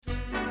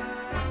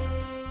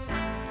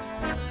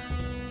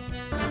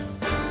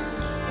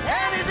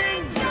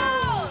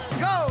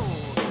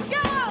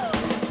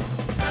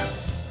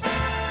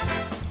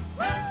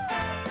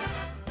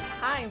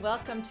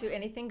welcome to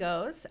Anything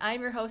Goes.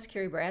 I'm your host,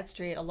 Carrie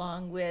Bradstreet,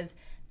 along with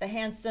the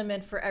handsome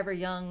and forever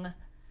young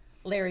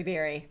Larry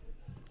Barry.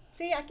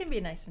 See, I can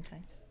be nice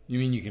sometimes. You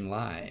mean you can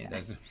lie?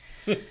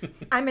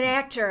 I'm an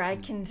actor. I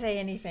can say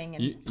anything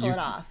and pull it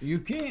off. You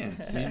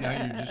can. See,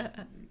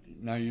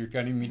 now you're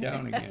cutting me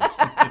down again.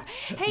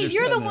 Hey,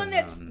 you're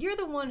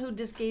the one who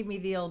just gave me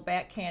the old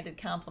backhanded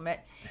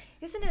compliment.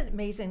 Isn't it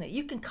amazing that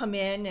you can come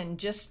in and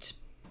just,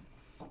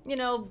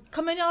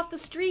 come in off the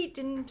street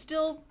and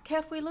still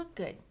halfway look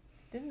good?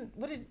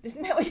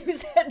 Isn't that what you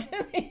said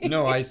to me?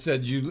 No, I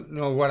said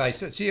what I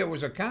said. See, it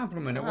was a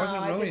compliment. It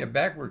wasn't really a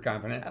backward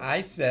compliment. I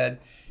said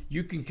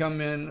you can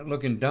come in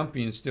looking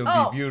dumpy and still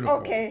be beautiful.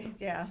 Okay,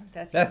 yeah,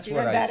 that's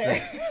even what better. I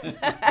said.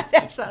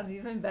 That sounds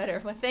even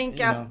better. Well, thank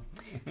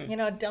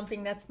you.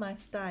 Dumping, that's my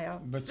style.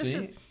 But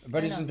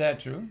isn't that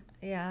true?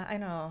 Yeah, I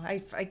know.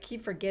 I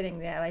keep forgetting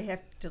that. I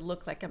have to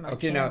look like I'm on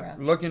camera. Okay, now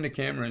look in the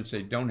camera and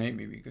say, "Don't hate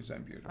me because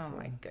I'm beautiful." Oh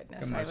my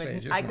goodness, Come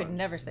on, I could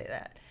never say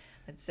that.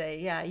 I'd say,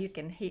 yeah, you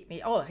can hate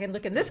me. Oh, and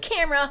look in this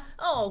camera.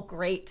 Oh,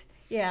 great.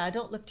 Yeah,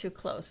 don't look too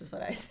close is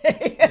what I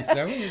say. Is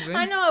that what you say?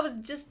 I know, I was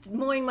just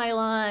mowing my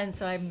lawn,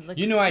 so I'm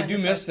looking. I do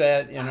miss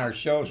that in our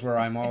shows where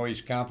I'm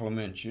always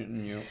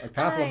complimenting you.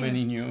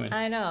 And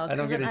I know. I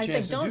don't get a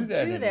chance to do that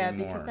Don't do that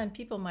anymore. because then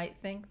people might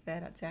think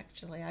that it's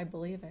actually, I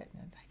believe it,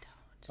 and I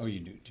don't. Oh, you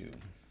do too.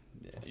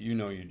 Yeah,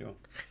 you do.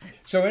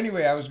 So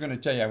anyway, I was going to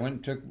tell you, I went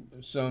and took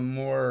some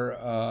more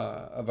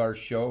of our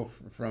show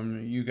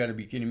from You Gotta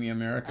Be Kidding Me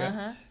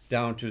America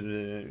down to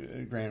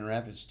the Grand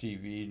Rapids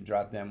TV and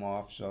dropped them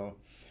off. So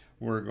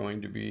we're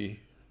going to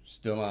be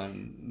still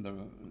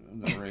on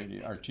the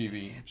radio, our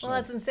TV. So. Well, I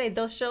was going to say,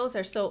 those shows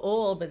are so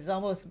old, but it's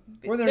almost...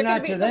 Well, they're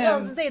not to them. Well, I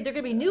was going to say, they're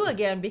going to be new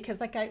again because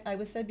like I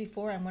was said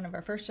before on one of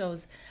our first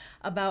shows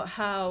about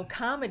how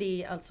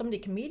comedy, so many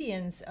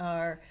comedians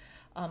are...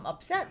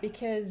 upset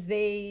because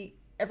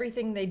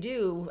everything they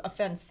do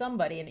offends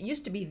somebody, and it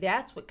used to be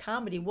that's what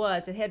comedy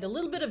was. It had a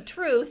little bit of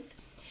truth,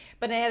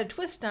 but it had a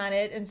twist on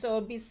it, and so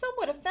it'd be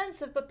somewhat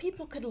offensive, but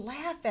people could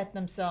laugh at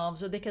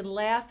themselves, or they could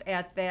laugh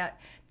at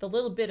the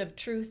little bit of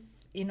truth,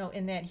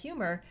 in that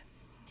humor.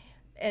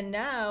 And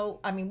now,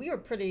 we were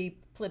pretty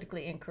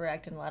politically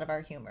incorrect in a lot of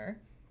our humor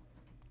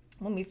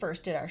when we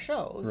first did our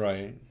shows.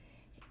 Right.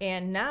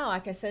 And now,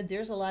 like I said,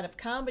 there's a lot of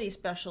comedy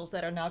specials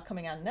that are now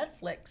coming on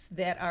Netflix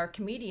that are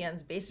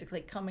comedians basically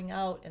coming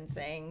out and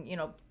saying,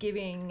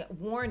 giving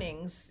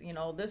warnings,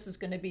 this is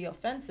going to be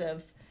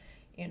offensive,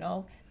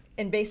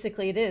 and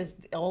basically it is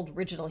the old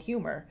original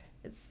humor.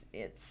 It's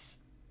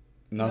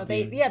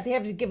nothing. They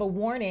have to give a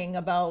warning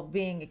about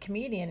being a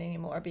comedian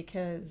anymore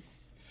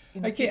because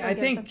I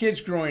think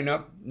kids growing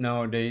up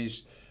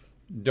nowadays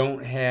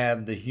don't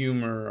have the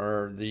humor,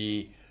 or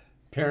the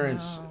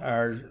parents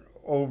are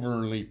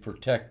overly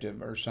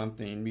protective or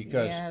something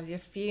because your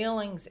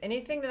feelings,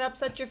 anything that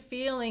upsets your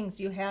feelings,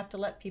 you have to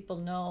let people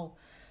know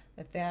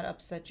that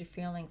upsets your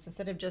feelings,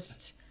 instead of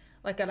just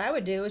like what I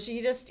would do is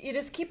you just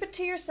keep it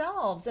to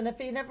yourselves, and if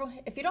you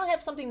don't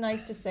have something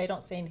nice to say,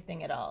 don't say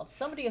anything at all. If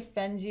somebody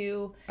offends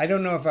you, I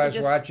don't know if I was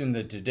watching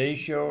the Today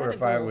Show or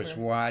if I was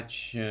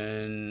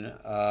watching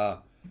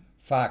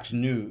Fox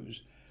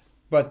News,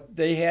 but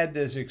they had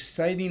this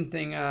exciting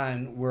thing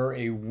on where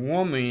a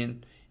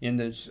woman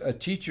a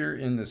teacher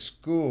in the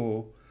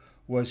school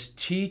was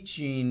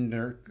teaching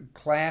their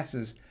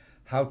classes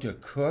how to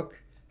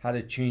cook, how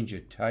to change a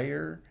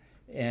tire,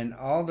 and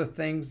all the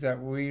things that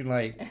we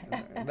like.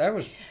 That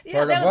was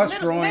part of us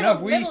growing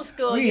up.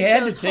 We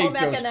had to take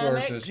those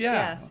courses.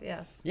 Yeah.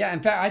 Yes. Yeah.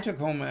 In fact, I took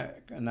home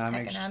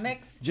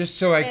economics just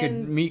so I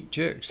could meet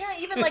chicks. Yeah,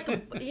 even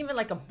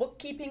like a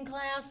bookkeeping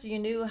class. You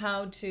knew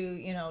how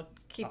to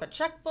keep a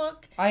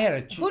checkbook. I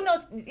had who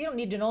knows? You don't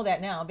need to know that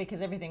now because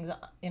everything's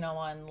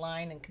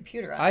online and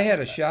computerized. I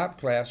had a shop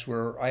class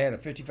where I had a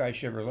 '55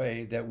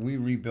 Chevrolet that we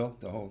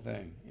rebuilt the whole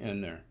thing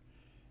in there.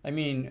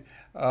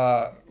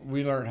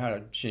 We learned how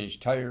to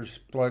change tires,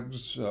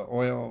 plugs,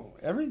 oil,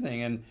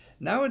 everything. And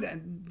now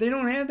they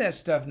don't have that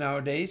stuff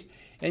nowadays.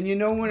 And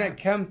when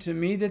it come to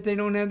me that they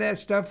don't have that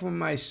stuff, when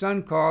my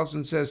son calls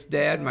and says,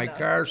 "Dad, my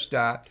car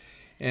stopped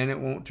and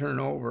it won't turn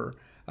over.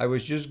 I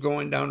was just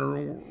going down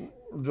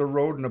the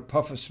road and a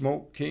puff of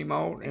smoke came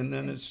out and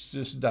then it's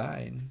just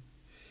died."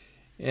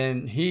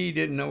 And he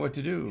didn't know what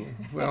to do.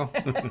 Well,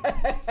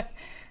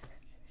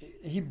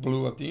 he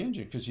blew up the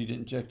engine because he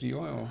didn't check the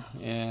oil,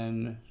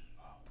 and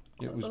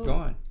it was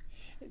gone.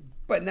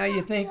 But now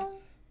you think,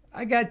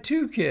 I got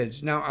 2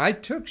 kids. Now, I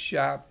took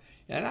shop,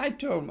 and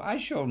I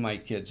showed my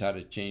kids how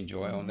to change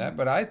oil and that,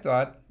 but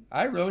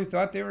I really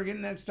thought they were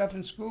getting that stuff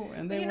in school,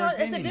 and they weren't.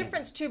 It's a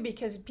difference, too,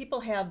 because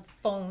people have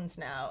phones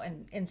now,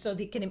 and so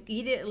they can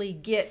immediately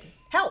get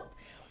help,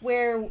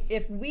 where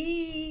if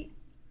we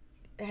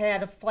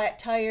had a flat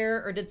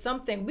tire or did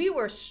something, we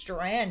were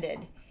stranded.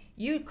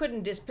 You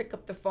couldn't just pick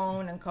up the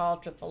phone and call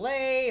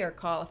AAA or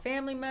call a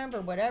family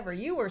member, whatever.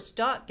 You were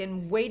stuck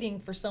and waiting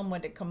for someone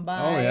to come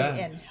by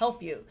and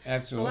help you.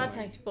 Absolutely. So a lot of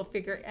times people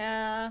figure,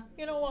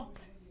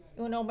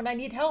 when I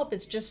need help,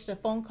 it's just a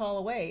phone call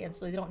away, and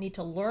so they don't need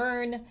to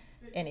learn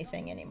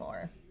anything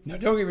anymore. Now,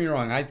 don't get me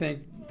wrong. I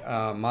think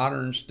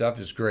modern stuff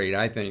is great.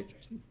 I think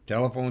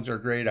telephones are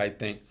great. I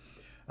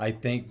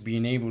think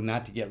being able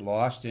not to get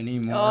lost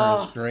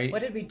anymore is great.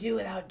 What did we do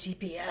without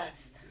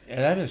GPS? Yeah,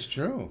 that is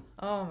true.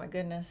 Oh, my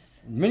goodness.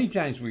 Many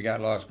times we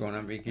got lost going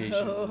on vacation.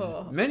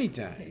 Oh. Many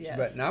times. Yes.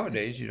 But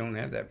nowadays you don't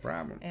have that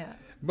problem. Yeah.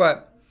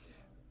 But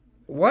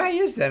why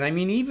is that? I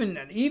mean,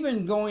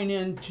 even going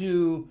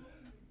into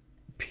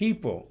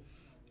people.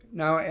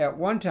 Now, at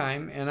one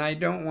time, and I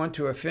don't want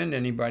to offend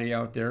anybody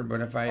out there,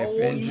 but if I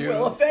offend you,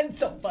 will offend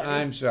somebody.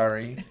 I'm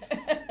sorry.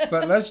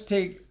 But let's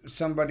take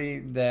somebody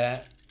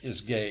that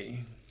is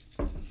gay,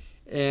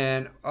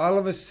 and all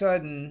of a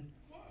sudden,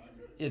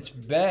 it's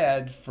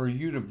bad for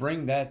you to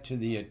bring that to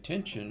the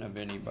attention of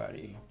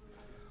anybody,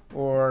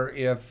 or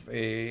if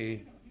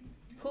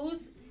who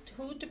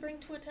to bring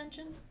to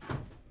attention?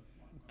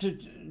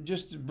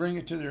 Just to bring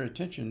it to their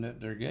attention that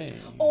they're gay.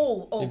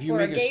 If you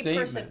make a gay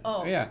person.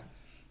 Oh, yeah,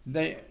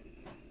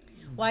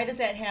 Why does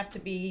that have to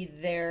be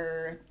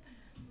their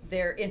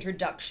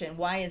introduction?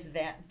 Why is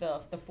that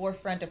the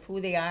forefront of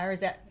who they are? Is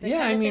that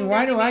I mean,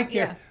 why do I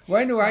care? Yeah.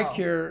 Why do I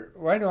care?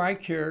 Why do I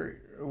care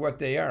what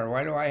they are?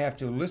 Why do I have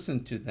to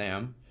listen to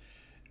them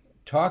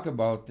talk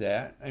about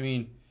that? I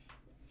mean,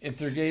 if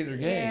they're gay, they're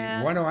gay.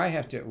 Yeah. Why do I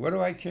have to? What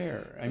do I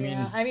care?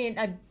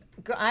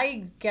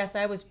 I guess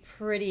I was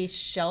pretty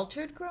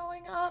sheltered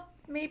growing up.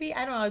 Maybe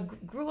I don't know.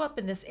 I grew up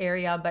in this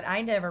area, but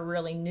I never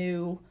really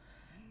knew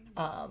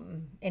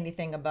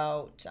anything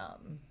about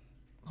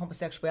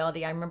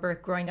homosexuality. I remember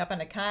growing up on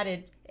a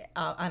cottage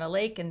on a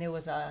lake, and there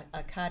was a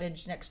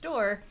cottage next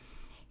door,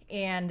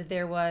 and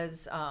there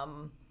was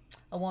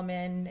a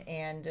woman,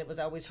 and it was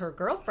always her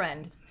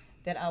girlfriend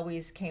that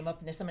always came up,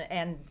 and there's someone,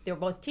 and they were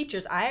both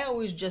teachers. I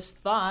always just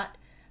thought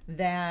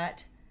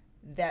that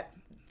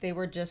they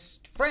were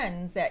just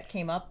friends that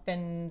came up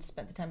and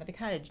spent the time at the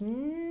cottage.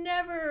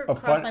 Never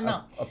crossed my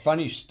mind. A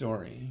funny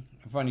story.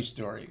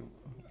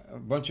 A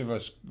bunch of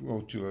us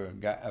go to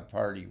a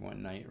party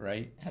one night,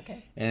 right?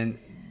 Okay. And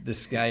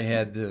this guy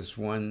had this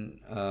one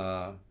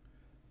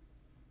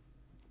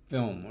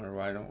film, or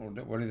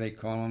what do they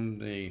call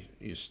them?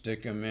 You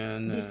stick them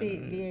in.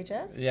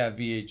 VHS? Yeah,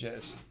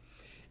 VHS.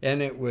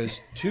 And it was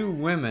two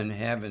women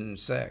having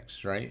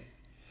sex, right?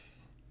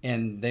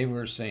 And they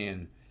were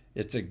saying,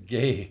 it's a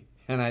gay.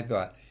 And I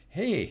thought,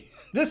 hey,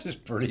 this is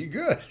pretty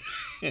good.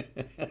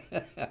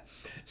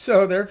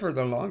 So there for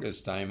the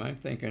longest time, I'm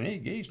thinking, hey,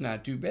 gay's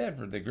not too bad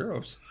for the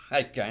girls.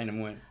 I kind of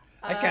went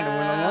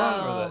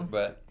along with it,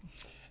 but.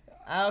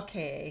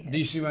 Okay. Do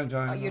you see what I'm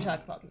talking about? You're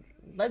talking about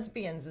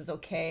lesbians is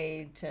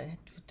okay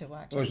to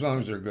watch. Well, as long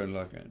as they're good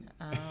looking.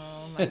 Oh,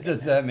 my goodness.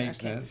 Does that make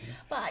sense?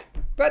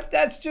 But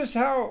that's just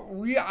how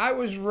I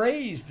was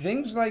raised,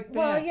 things like that.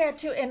 Well, yeah,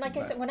 too. And like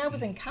I said, when I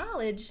was in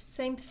college,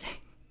 same thing.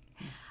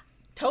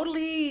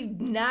 Totally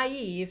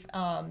naive,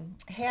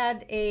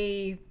 had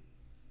a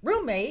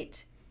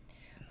roommate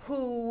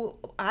who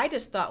I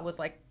just thought was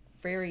like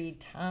very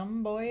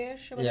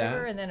tomboyish or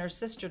whatever, and then her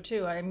sister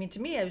too. I mean,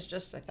 to me, I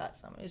thought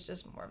somebody was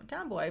just more of a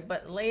tomboy,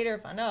 but later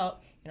found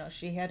out,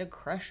 she had a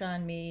crush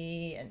on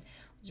me and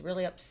was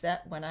really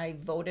upset when I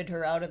voted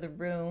her out of the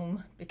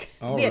room because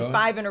we had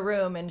 5 in a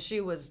room, and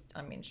she was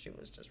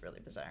just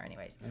really bizarre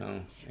anyways. Oh,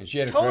 and she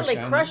had a totally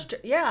crush on crushed her.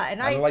 Yeah,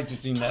 and I'd like to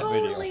see that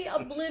video. Totally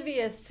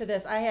oblivious to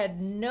this. I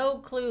had no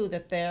clue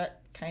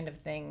that kind of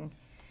thing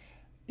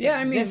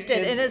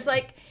existed. And it's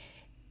like,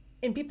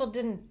 and people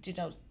didn't,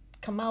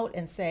 come out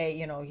and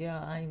say,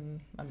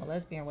 I'm a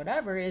lesbian or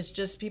whatever. It's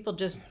just people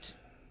just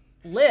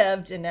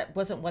lived, and that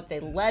wasn't what they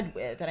led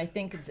with. And I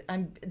think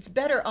it's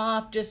better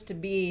off just to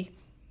be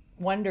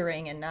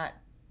wondering and not,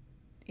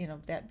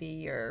 that be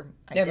your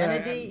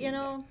identity,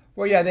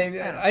 Well,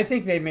 yeah, I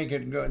think they make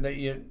it go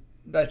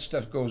that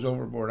stuff goes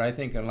overboard. I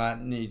think a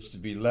lot needs to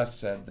be less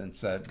said than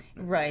said.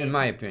 Right. In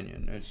my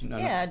opinion, it's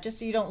not. Just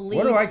so you don't leave.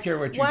 What do I care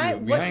what you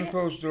do behind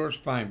closed doors?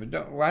 Fine, but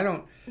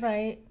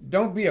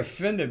don't be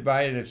offended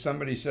by it if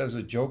somebody says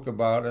a joke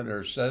about it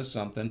or says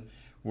something.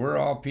 We're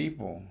all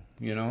people,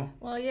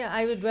 Well, yeah,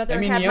 I would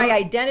rather have my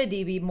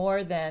identity be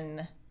more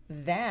than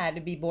that.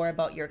 It'd be more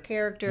about your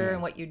character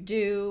and what you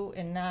do,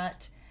 and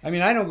not. I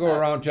mean, I don't go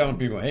around telling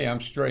people, "Hey,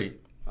 I'm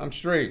straight. I'm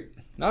straight.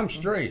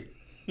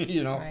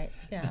 Right?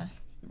 Yeah.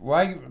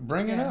 Why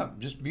bring it up?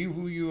 Just be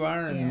who you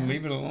are and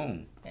leave it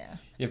alone. Yeah.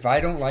 If I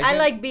don't like I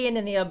like being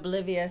in the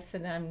oblivious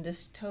and I'm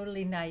just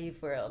totally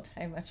naive world.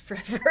 I much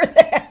prefer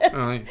that.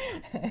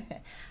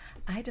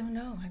 I don't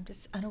know. I'm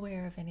just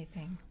unaware of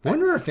anything.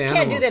 Wonder if animals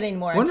can't do that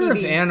anymore. Wonder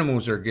if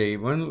animals are gay.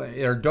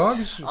 Are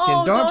dogs? Can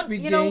dogs be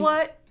gay? You know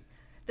what?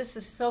 This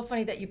is so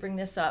funny that you bring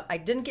this up. I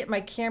didn't get my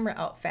camera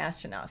out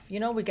fast enough.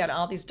 We got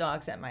all these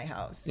dogs at my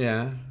house.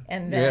 Yeah.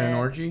 And you had an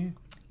orgy?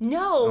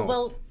 No. Oh.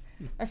 Well,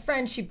 my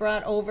friend, she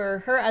brought over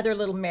her other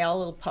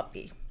little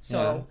puppy.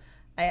 So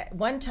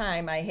one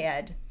time I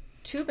had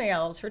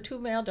her 2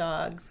 male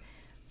dogs,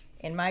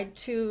 and my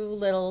 2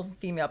 little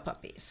female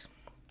puppies.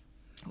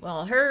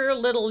 Well, her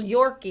little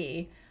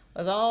Yorkie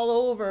was all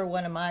over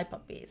one of my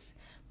puppies.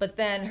 But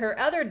then her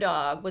other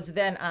dog was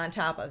then on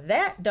top of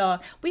that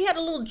dog. We had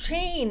a little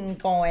chain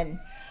going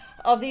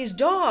of these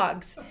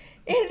dogs.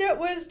 it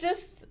was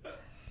just,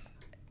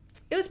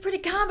 it was pretty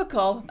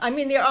comical. I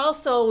mean, they're all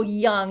so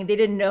young. They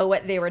didn't know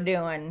what they were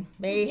doing.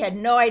 They had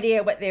no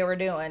idea what they were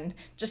doing.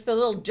 Just a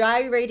little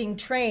gyrating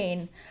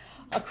train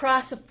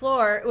across the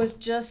floor. It was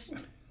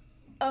just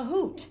a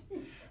hoot.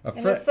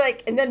 And it's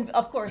like, and then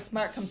of course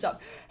Mark comes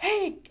up,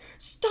 hey,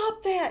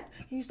 stop that.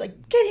 He's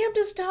like, get him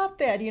to stop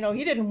that. You know,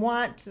 he didn't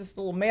want this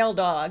little male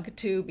dog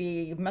to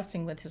be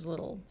messing with his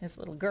little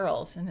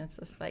girls. And it's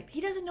just like, he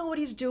doesn't know what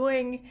he's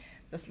doing.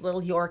 This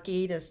little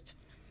Yorkie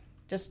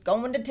just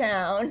going to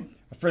town.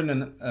 A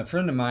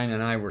friend of mine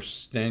and I were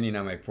standing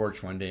on my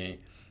porch one day,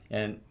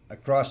 and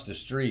across the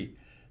street,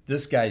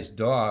 this guy's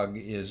dog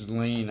is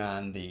laying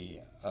on the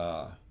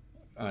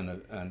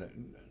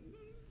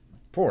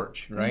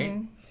porch, right?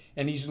 Mm-hmm.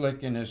 And he's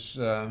licking his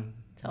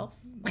self.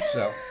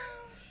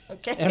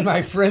 Okay. And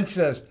my friend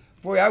says,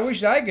 boy, I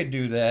wish I could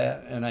do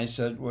that. And I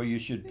said, well, you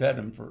should pet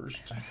him first.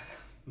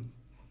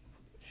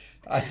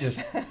 I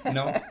just,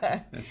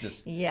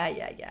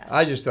 Yeah.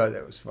 I just thought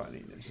that was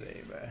funny to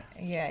say. But,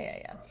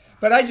 yeah.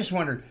 But I just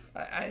wondered,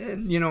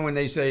 when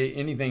they say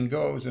anything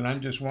goes, and I'm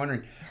just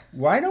wondering,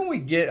 why don't we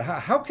get,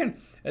 how can,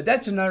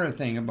 that's another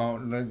thing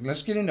about,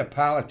 let's get into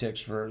politics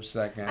for a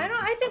second.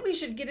 I think we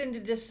should get into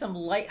just some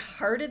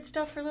lighthearted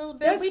stuff for a little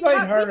bit. That's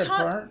lighthearted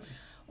part.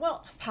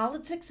 Well,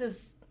 politics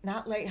is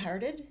not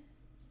lighthearted.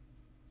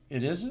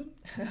 It isn't?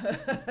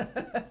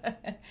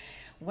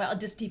 Well,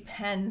 it just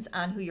depends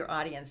on who your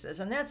audience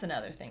is, and that's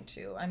another thing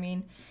too. I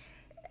mean,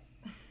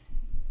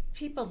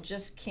 people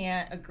just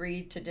can't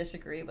agree to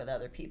disagree with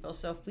other people.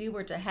 So if we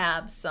were to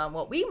have some,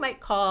 what we might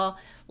call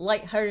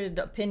lighthearted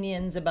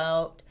opinions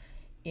about,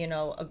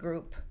 a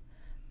group,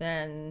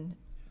 then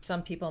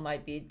some people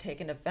might be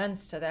taking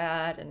offense to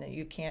that, and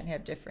you can't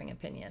have differing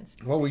opinions.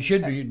 Well, we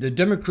should be. The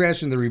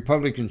Democrats and the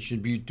Republicans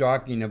should be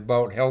talking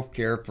about health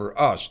care for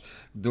us,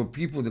 the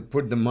people that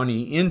put the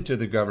money into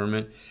the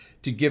government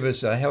to give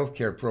us a health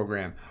care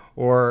program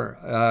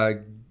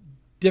or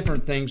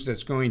different things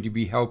that's going to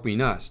be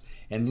helping us,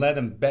 and let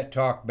them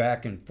talk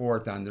back and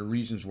forth on the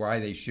reasons why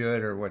they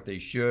should or what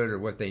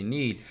they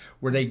need,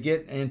 where they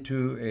get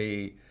into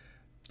a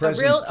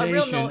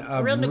presentation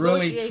of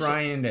really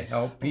trying to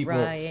help people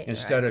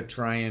instead of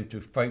trying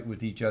to fight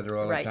with each other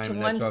all the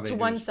time. To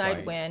one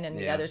side win and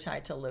the other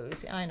side to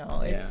lose. I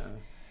know. It's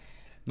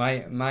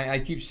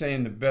I keep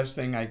saying the best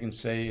thing I can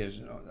say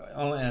is,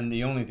 and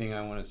the only thing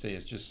I want to say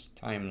is just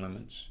time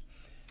limits.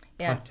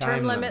 Yeah,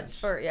 term limits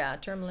for.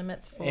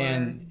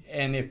 And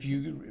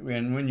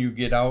when you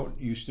get out,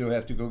 you still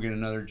have to go get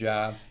another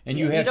job, and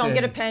you don't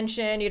get a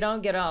pension, you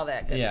don't get all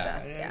that good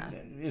stuff. Yeah,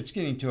 it's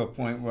getting to a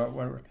point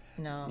where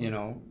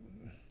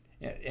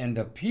and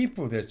the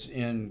people that's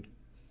in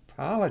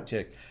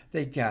politics,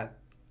 they got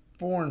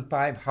 4 and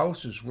 5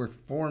 houses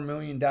worth $4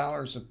 million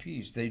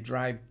apiece. They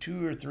drive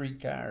 2 or 3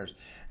 cars.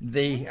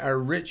 They are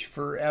rich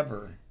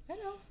forever. I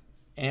know.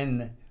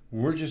 And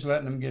we're just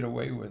letting them get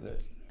away with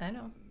it. I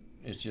know.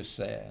 It's just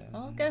sad.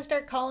 Well, gotta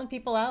start calling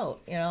people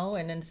out,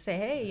 and then say,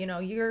 hey,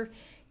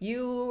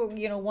 you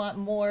want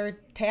more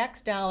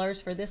tax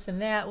dollars for this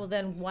and that. Well,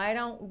 then why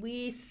don't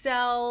we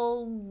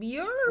sell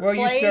your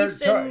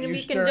place and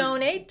we can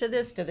donate to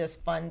this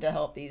fund to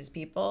help these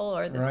people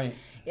or this. Right.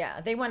 Yeah,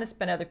 they want to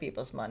spend other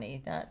people's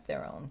money, not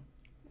their own.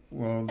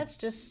 Well, that's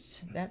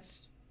just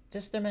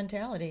their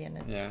mentality, and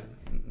it's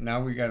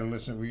Now we got to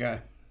listen. We got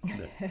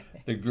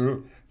the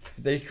group.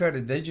 They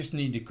just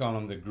need to call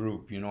them the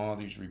group. All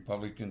these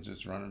Republicans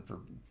that's running for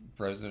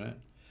president.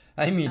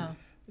 I mean. Oh.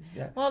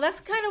 Yeah. Well,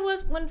 that's kind of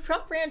was when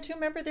Trump ran too.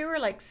 Remember, there were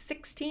like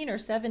 16 or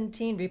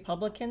 17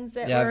 Republicans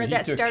that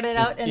started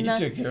out, and he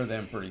took care of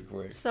them pretty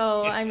quick.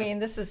 So I mean,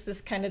 this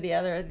is kind of the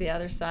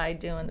other side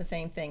doing the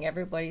same thing.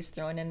 Everybody's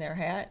throwing in their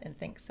hat and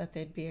thinks that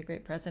they'd be a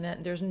great president.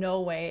 And there's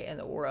no way in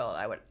the world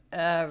I would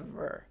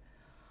ever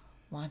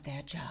want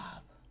that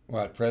job.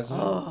 What,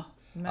 president? Oh,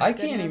 I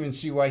can't even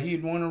see why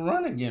he'd want to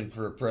run again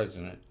for a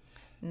president.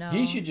 No,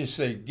 he should just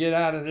say, get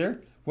out of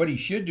there. What he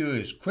should do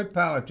is quit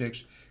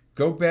politics.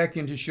 Go back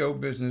into show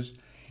business,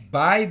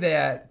 buy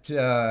that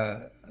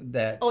the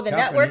company,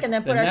 network, and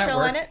then put our show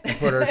on it. And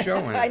put our show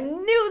on it. I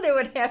knew there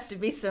would have to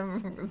be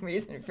some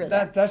reason for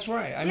that. That's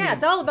right. I mean,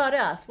 it's all about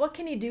us. What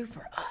can he do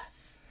for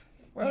us?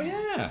 Well,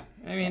 yeah.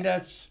 I mean,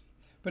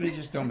 but it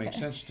just don't make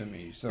sense to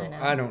me. So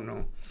I don't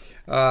know.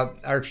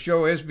 Our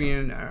show is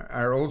being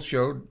our old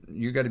show.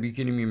 You Got to Be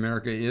Kidding Me,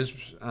 America is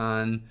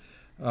on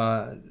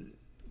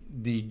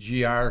the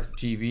GR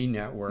TV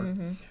network.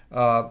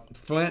 Mm-hmm.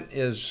 Flint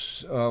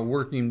is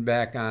working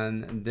back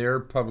on their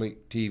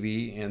public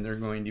TV, and they're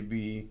going to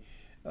be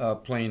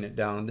playing it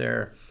down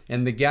there.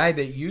 And the guy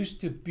that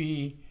used to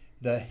be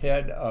the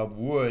head of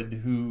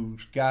Wood, who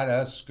got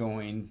us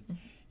going,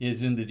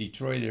 is in the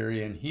Detroit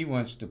area, and he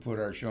wants to put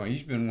our show.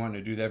 He's been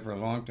wanting to do that for a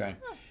long time.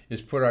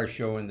 Is put our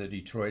show in the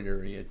Detroit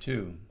area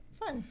too.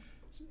 Fun.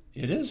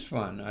 It is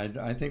fun.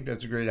 I think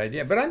that's a great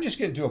idea. But I'm just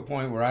getting to a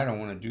point where I don't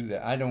want to do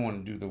that. I don't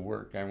want to do the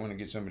work. I want to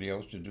get somebody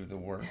else to do the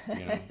work.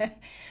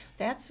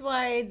 That's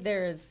why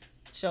there's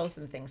shows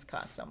and things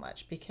cost so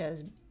much,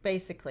 because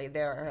basically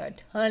there are a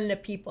ton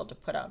of people to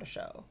put out a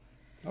show.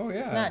 Oh, yeah.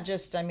 It's not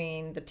just, I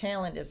mean, the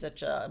talent is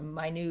such a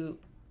minute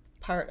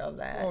part of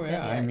that. Oh,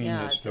 yeah. I mean,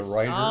 it's the just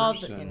writers all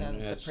the, and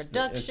the it's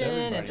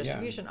production and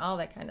distribution, yeah. all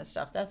that kind of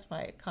stuff. That's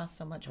why it costs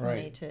so much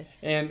money to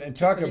And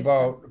talk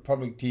about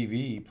public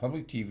TV.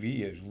 Public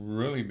TV has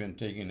really been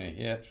taking a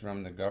hit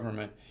from the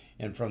government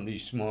and from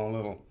these small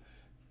little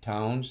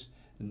towns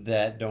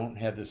that don't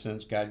have the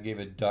sense God gave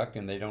a duck,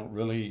 and they don't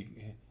really,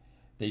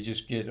 they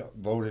just get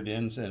voted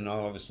in, and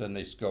all of a sudden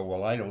they go,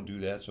 well, I don't do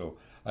that, so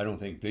I don't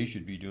think they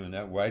should be doing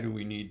that. Why do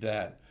we need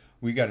that?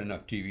 We got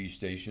enough TV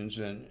stations,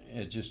 and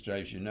it just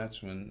drives you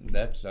nuts when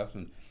that stuff,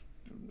 and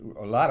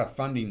a lot of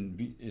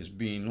funding is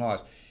being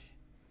lost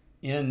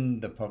in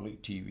the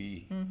public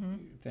TV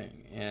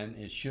thing, and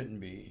it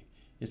shouldn't be.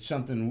 It's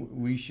something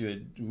we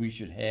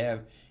should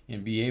have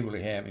and be able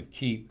to have and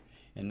keep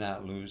and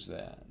not lose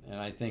that. And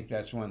I think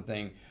that's one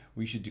thing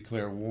we should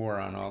declare war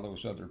on all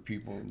those other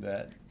people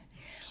that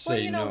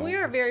say no. We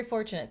are very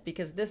fortunate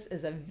because this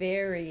is a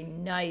very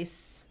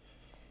nice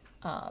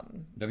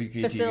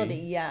WKTV facility,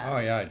 yes. Oh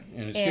yeah,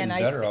 and it's getting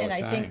better all the time.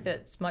 And I think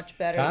that's much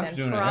better Tom's than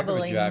doing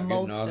probably a heck of a job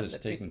most getting all of this the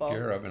taken people.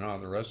 care of, and all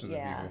the rest of the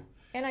people.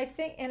 And I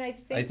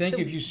think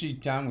if you see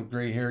Tom with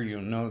gray hair,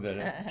 you'll know that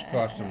it's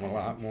cost him a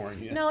lot more.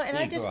 And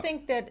I just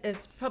think that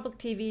as public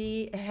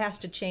TV has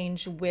to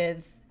change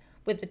with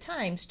the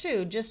times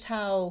too. Just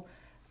how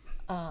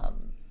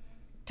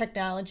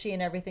technology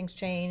and everything's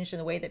changed,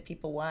 and the way that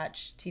people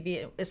watch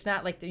TV. It's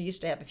not like they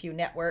used to have a few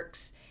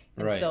networks.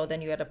 And so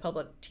then you had a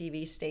public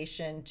TV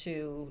station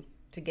to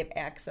give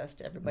access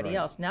to everybody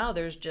else. Now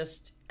there's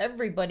just,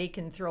 everybody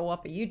can throw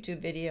up a YouTube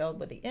video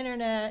with the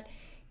internet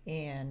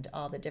and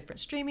all the different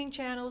streaming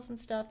channels and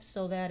stuff,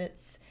 so that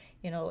it's,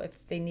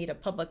 if they need a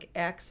public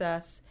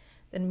access,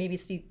 then maybe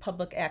see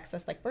public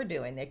access like we're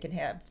doing. They can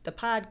have the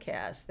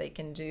podcast, they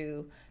can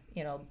do,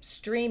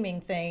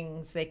 streaming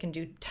things, they can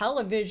do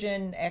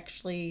television,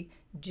 actually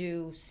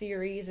do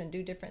series and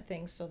do different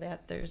things, so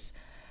that there's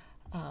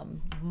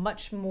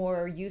much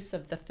more use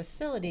of the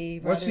facility.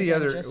 What's the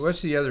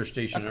other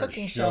station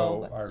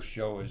our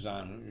show is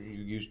on?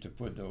 You used to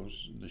put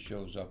the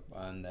shows up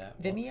on that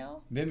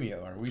Vimeo.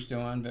 Vimeo. Are we still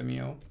on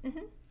Vimeo?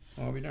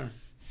 Well, I'll be darned.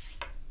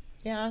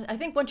 Yeah, I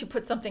think once you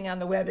put something on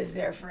the web, it's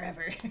there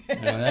forever. No,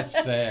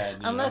 that's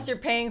sad. Unless you're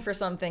paying for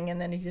something, and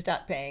then if you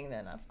stop paying,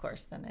 then of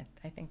course, then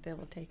I think they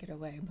will take it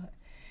away. But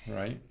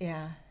right.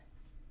 Yeah.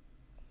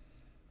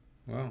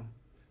 Well.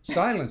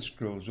 Silence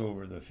grows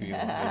over the field,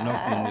 but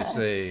nothing to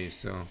say.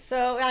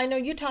 So I know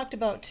you talked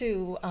about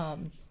too.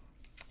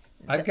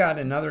 I've got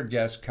another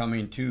guest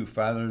coming too,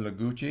 Father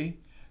Lagucci.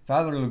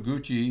 Father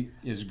Lagucci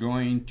is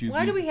going to.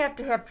 Why do we have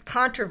to have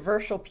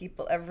controversial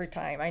people every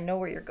time? I know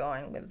where you're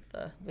going with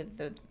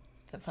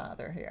the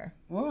father here.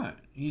 What?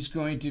 He's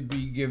going to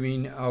be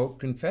giving out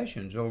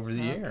confessions over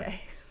the air.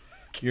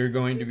 You're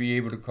going to be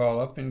able to call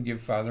up and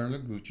give Father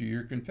Lagucci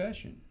your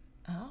confession.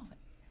 Oh.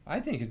 I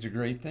think it's a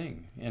great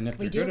thing, and if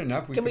they're good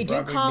enough, we can do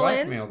probably call-ins?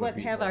 blackmail the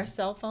people. Have our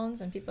cell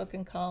phones and people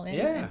can call in.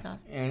 Yeah,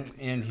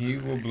 and he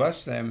will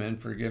bless them and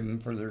forgive them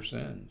for their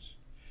sins.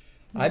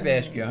 I've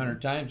asked you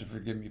 100 times to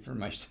forgive me for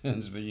my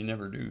sins, but you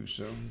never do.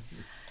 So,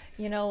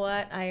 you know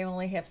what? I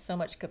only have so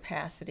much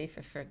capacity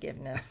for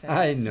forgiveness.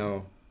 I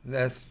know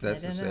that's a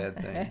sad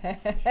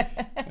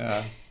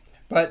thing.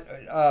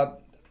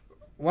 But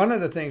one of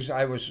the things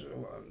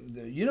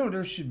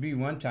there should be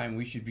one time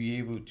we should be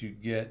able to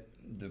get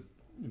the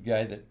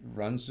guy that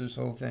runs this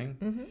whole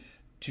thing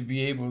to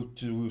be able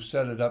to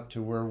set it up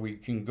to where we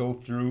can go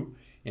through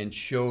and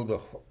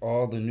show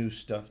all the new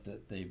stuff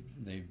that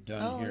they've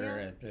done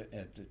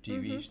at the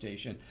TV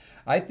station.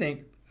 I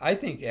think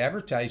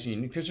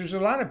advertising, because there's a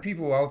lot of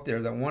people out there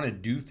that want to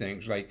do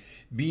things like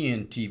be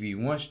in TV,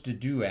 wants to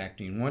do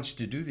acting, wants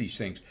to do these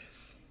things.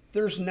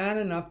 There's not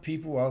enough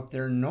people out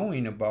there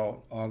knowing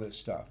about all this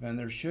stuff, and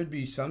there should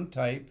be some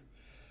type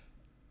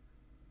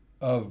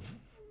of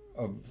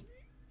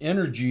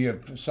energy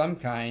of some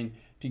kind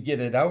to get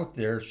it out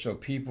there so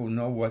people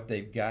know what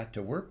they've got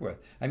to work with.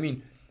 I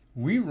mean,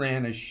 we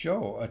ran a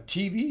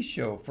TV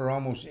show for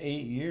almost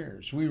 8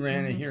 years. We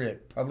ran it here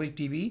at Public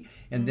TV,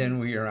 and then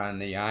we were on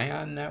the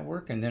ION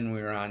network, and then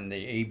we were on the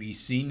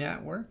ABC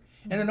network,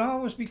 and it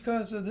all was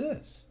because of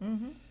this.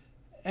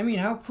 I mean,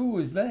 how cool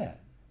is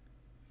that?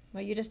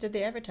 Well, you just did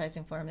the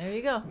advertising for him. There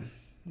you go.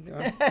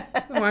 No,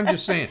 I'm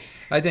just saying.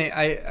 I think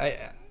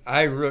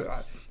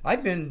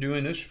I've been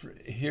doing this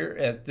here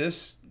at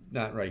this.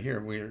 Not right here.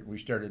 We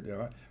started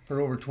for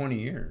over 20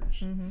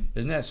 years.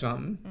 Isn't that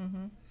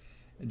something?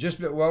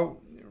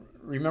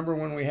 Remember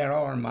when we had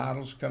all our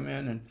models come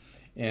in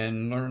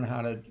and learn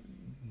how to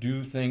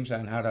do things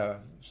on how to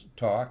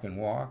talk and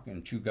walk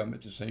and chew gum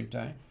at the same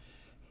time?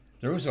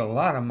 There was a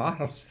lot of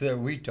models that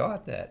we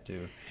taught that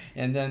to,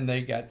 and then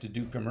they got to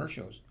do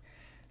commercials,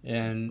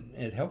 and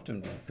it helped them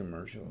do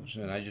commercials.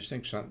 And I just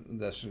think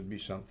this would be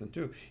something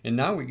too. And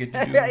now we get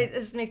to do. It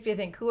just makes me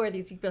think: who are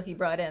these people he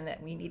brought in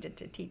that we needed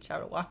to teach how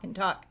to walk and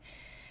talk?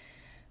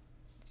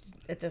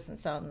 it doesn't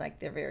sound like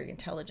they're very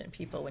intelligent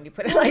people when you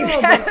put it like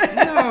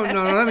that.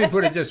 No. Let me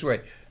put it this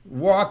way: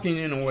 walking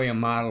in a way a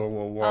model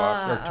will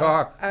walk, or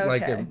talk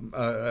like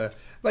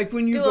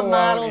when you do go a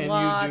model out and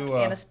walk you do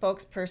and a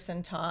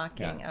spokesperson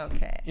talking. Yeah.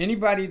 Okay.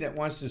 Anybody that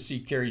wants to see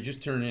Carrie,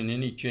 just turn in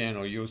any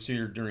channel. You'll see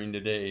her during the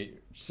day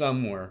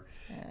somewhere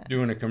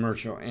doing a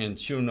commercial, and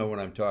she'll know what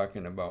I'm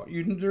talking about.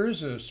 There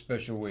is a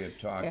special way of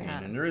talking,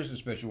 and there is a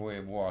special way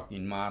of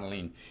walking,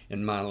 modeling,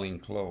 and modeling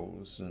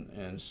clothes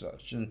and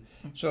such. And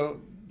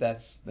so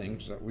that's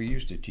things that we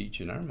used to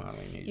teach in our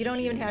modeling agency. You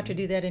don't even have to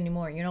do that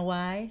anymore. You know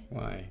why?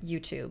 Why?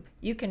 YouTube.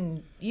 You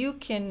can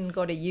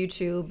go to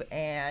YouTube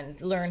and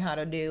learn how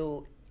to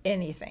do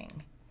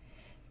anything.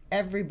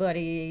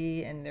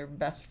 Everybody and their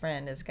best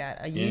friend has got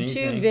a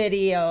YouTube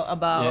video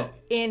about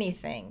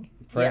anything.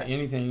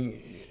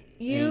 Anything.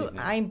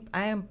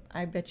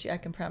 I bet you, I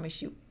can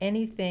promise you,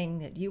 anything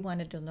that you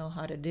wanted to know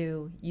how to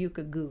do, you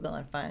could Google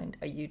and find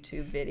a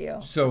YouTube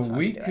video. So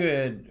we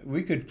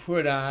could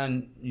put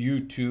on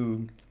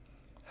YouTube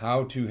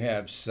how to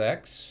have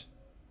sex,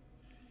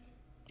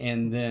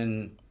 and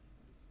then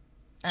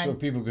so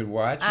people could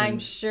watch. I'm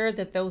sure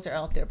that those are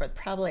out there, but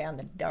probably on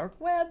the dark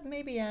web,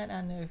 maybe on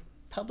the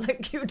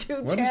public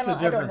YouTube channel.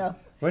 I don't know.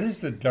 What is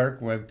the dark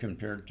web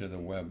compared to the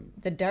web?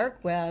 The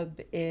dark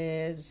web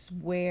is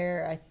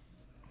where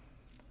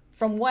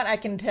from what I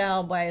can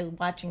tell by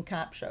watching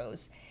cop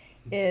shows,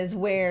 is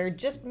where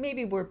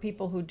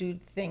people who do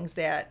things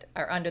that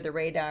are under the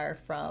radar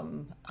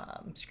from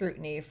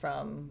scrutiny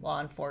from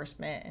law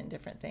enforcement and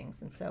different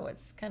things. And so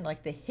it's kind of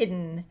like the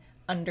hidden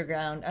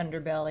underground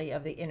underbelly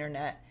of the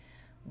internet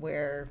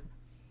where,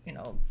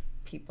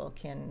 people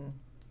can,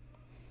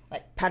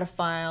 like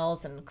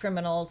pedophiles and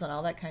criminals and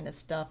all that kind of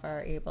stuff,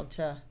 are able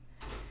to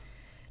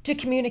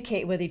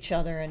communicate with each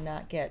other and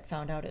not get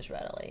found out as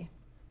readily.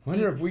 I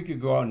wonder if we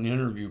could go out and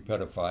interview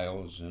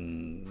pedophiles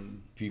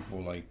and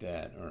people like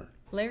that. Or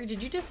Larry,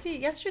 did you just see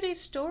yesterday's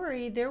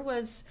story? There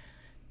was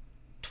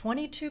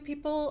 22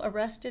 people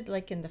arrested,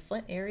 like in the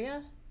Flint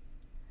area,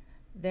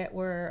 that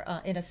were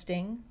in a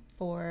sting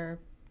for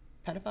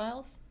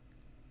pedophiles.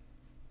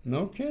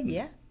 No kidding.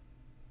 Yeah.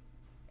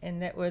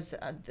 And that was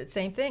the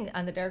same thing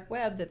on the dark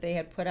web, that they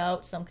had put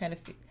out some kind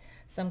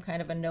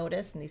of a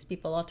notice, and these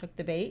people all took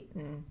the bait,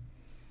 and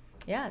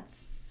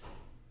it's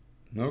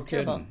no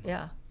terrible. kidding.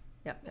 Yeah.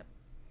 Yep.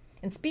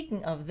 And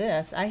speaking of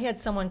this, I had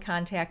someone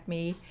contact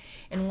me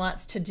and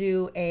wants to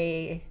do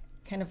a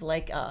kind of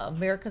like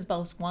America's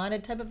Most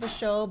Wanted type of a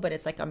show, but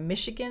it's like a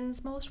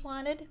Michigan's Most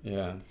Wanted.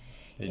 Yeah.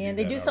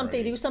 They do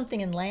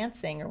something in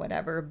Lansing or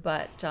whatever,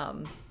 but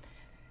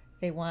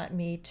they want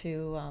me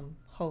to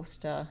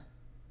host a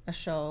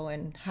show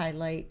and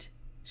highlight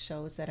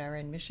shows that are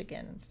in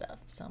Michigan and stuff.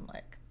 So I'm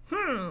like,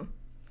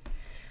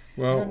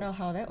 Well, I don't know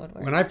how that would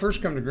work. When I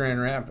first come to Grand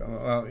Rapids,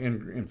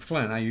 in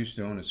Flint, I used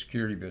to own a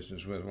security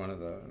business with one of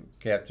the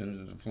captains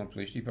of the Flint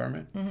Police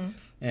Department,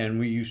 and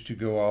we used to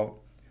go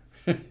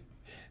out.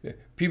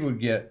 People would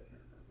get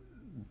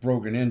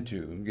broken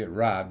into and get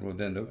robbed. Well,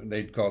 then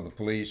they'd call the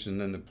police, and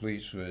then the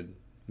police would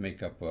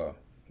make up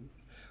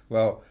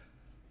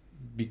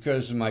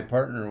because my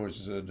partner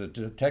was the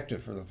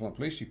detective for the Flint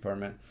Police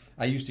Department,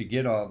 I used to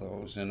get all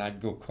those, and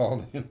I'd go call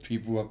them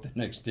people up the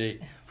next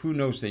day. Who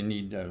knows they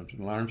need an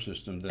alarm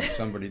system than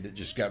somebody that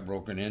just got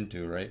broken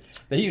into, right?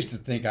 They used to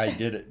think I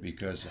did it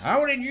because,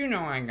 how did you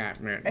know I got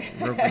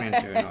broken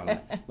into and all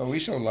that? But we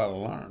sold a lot of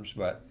alarms.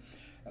 But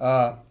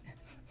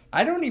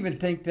I don't even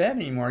think that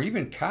anymore.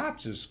 Even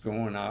cops is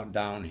going out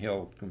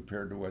downhill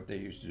compared to what they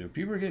used to do.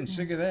 People are getting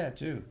sick of that,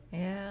 too.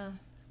 Yeah.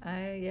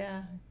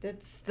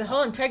 That's the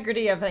whole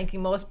integrity of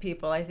thinking most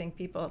people. I think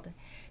people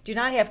do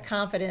not have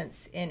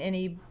confidence in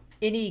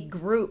any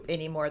group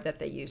anymore that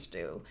they used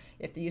to.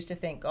 If they used to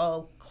think,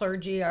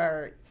 clergy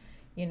are,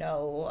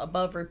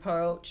 above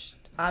reproach,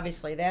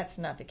 obviously that's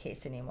not the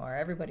case anymore.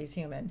 Everybody's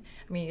human.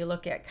 I mean, you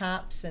look at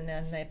cops, and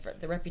then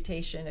the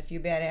reputation, a few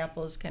bad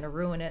apples kind of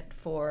ruin it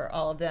for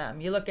all of them.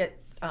 You look at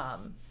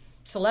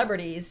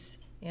celebrities,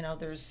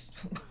 there's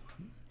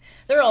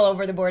they're all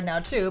over the board now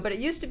too, but it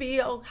used to be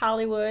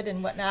Hollywood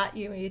and whatnot.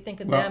 You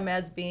think of them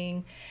as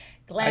being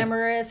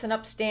glamorous and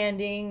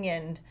upstanding.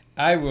 And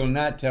I will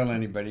not tell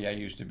anybody I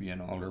used to be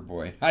an altar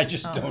boy. I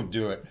just don't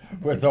do it.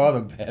 With all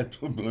the bad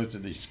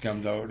publicity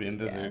scummed out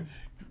into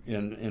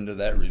into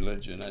that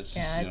religion.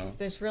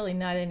 There's really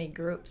not any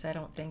groups, I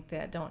don't think,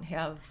 that don't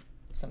have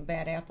some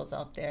bad apples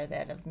out there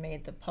that have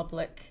made the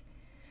public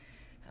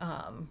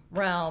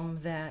realm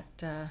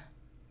that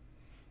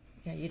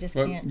you just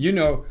can't.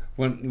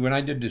 When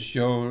I did the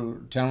show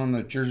telling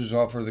the churches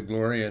all for the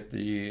glory at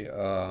the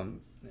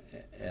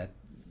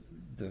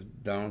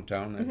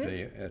downtown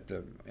at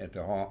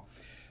the hall,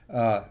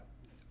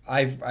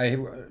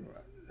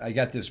 I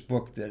got this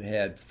book that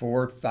had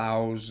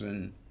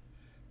 4,000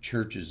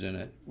 churches in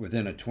it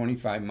within a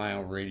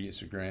 25-mile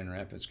radius of Grand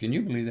Rapids. Can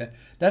you believe that?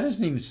 That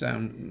doesn't even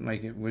sound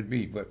like it would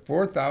be, but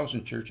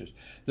 4,000 churches.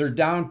 They're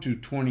down to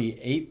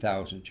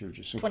 28,000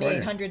 churches. So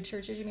 2,800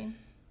 churches, you mean?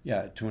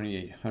 Yeah,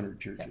 2,800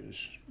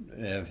 churches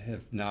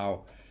have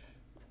now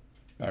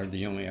are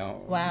the only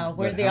out. Wow,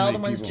 were the other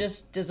ones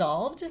just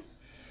dissolved?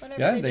 whatever.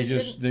 Yeah,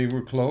 Didn't... they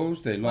were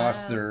closed. They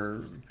lost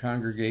their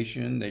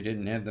congregation. They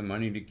didn't have the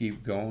money to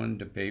keep going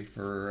to pay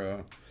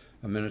for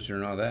a minister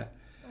and all that.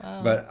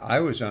 Wow. But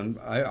I was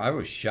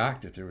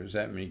shocked that there was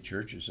that many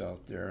churches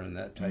out there and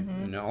that type,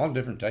 and all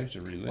different types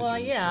of religions. Well,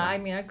 yeah, so. I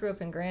mean, I grew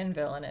up in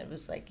Granville, and it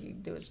was like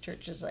there was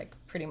churches like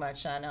pretty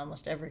much on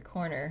almost every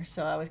corner,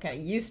 so I was kind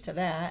of used to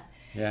that.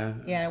 Yeah.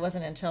 Yeah, it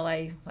wasn't until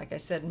I, like I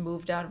said,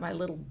 moved out of my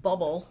little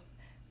bubble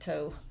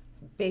to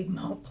big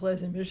Mount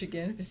Pleasant,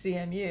 Michigan for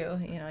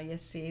CMU. You know, you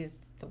see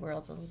the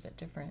world's a little bit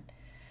different.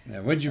 Yeah.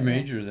 What'd you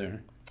major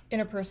there?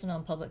 Interpersonal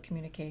and public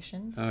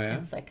communications. Oh, yeah?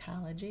 And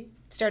psychology.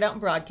 Started out in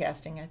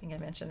broadcasting. I think I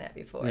mentioned that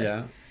before.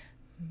 Yeah.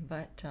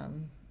 But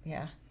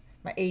yeah,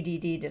 my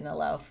ADD didn't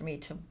allow for me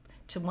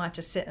to want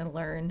to sit and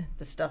learn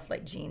the stuff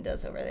like Jean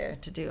does over there,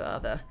 to do all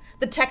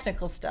the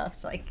technical stuff.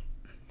 It's like,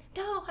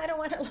 no, I don't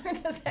want to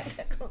learn the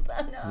technical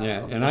stuff. No.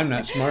 Yeah, and I'm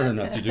not smart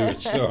enough to do it,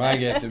 so I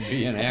get to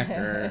be an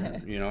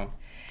actor. You know.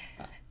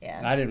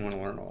 Yeah. I didn't want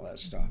to learn all that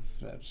stuff.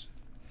 That's.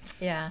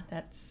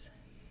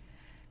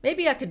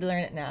 Maybe I could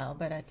learn it now,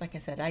 but it's like I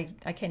said,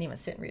 I can't even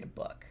sit and read a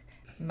book.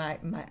 My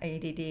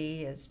ADD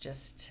is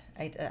just,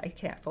 I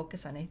can't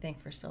focus on anything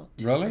for too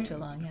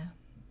long. Yeah.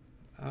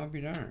 I'll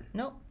be darned.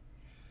 Nope.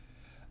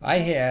 I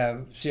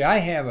have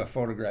a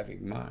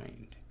photographic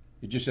mind.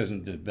 It just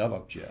hasn't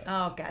developed yet.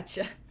 Oh,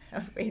 gotcha. I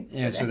was waiting for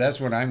that. So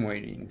that's what I'm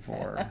waiting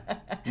for.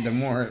 The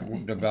more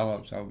it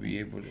develops, I'll be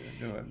able to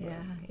do it.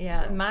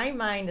 Yeah. So. My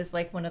mind is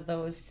like one of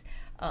those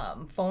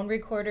phone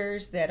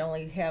recorders that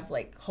only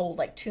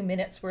hold 2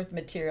 minutes worth of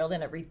material,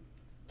 then it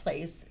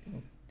replays,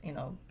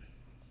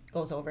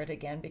 goes over it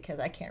again,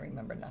 because I can't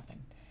remember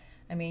nothing.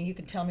 I mean, you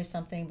can tell me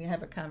something, we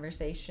have a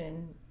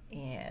conversation,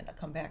 and I'll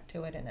come back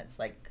to it, and it's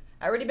like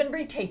I already been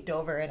retaped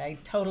over, and I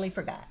totally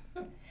forgot.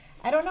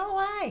 I don't know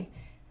why.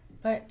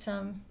 But,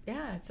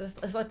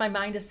 it's like my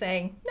mind is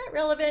saying, not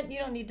relevant, you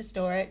don't need to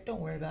store it, don't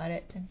worry about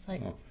it. And it's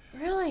like,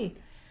 really?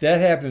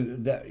 That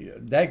happens,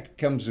 that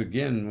comes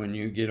again when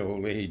you get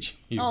old age.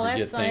 You forget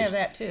things. I have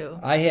that too.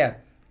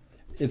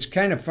 It's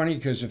kind of funny,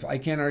 because if I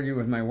can't argue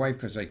with my wife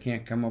because I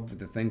can't come up with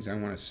the things I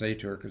want to say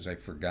to her because I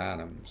forgot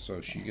them,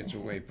 so she gets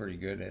away pretty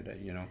good at it,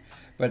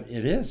 But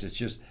it's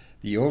just,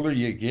 the older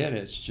you get,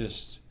 it's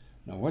just...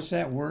 Now, what's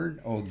that word?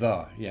 Oh,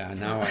 yeah,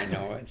 now I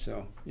know it,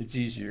 so it's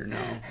easier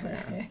now.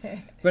 Yeah.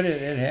 But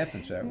it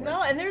happens that way.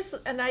 No,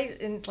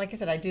 and like I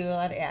said, I do a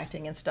lot of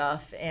acting and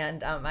stuff,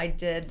 and I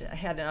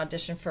had an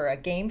audition for a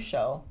game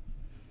show.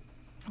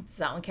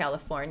 It's out in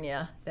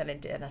California that I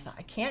did. And I thought,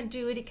 I can't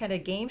do any kind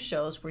of game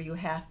shows where you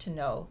have to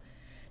know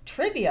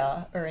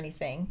trivia or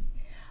anything,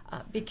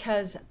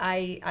 because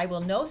I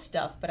will know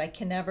stuff, but I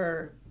can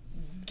never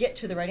get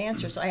to the right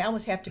answer. So I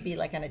almost have to be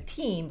like on a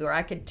team where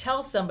I could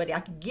tell somebody,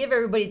 I could give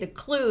everybody the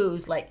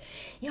clues, like,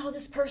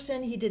 this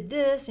person, he did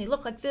this, and he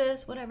looked like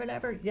this,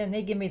 whatever. Then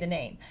they give me the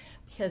name.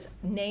 Because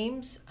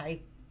names,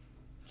 I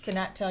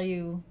cannot tell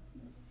you.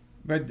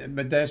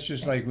 But that's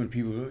just like when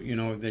people,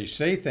 they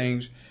say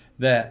things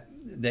that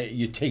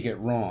you take it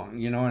wrong.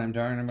 You know what I'm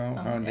talking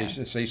about? They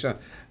say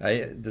something.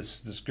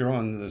 This girl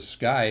in the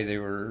sky, they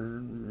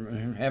were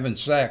having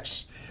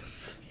sex.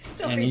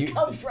 Stories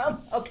come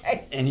from.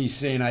 Okay. And he's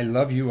saying, I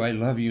love you.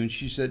 And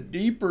she said,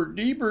 deeper,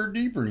 deeper,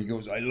 deeper. And he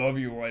goes, I love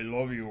you.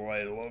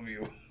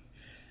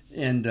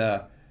 And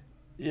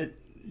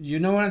you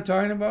know what I'm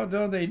talking about,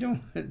 though?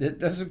 It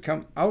doesn't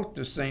come out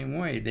the same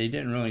way. They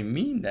didn't really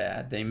mean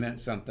that. They meant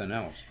something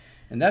else.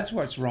 And that's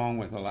what's wrong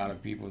with a lot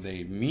of people.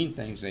 They mean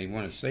things. They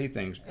want to say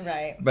things.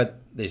 Right. But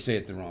they say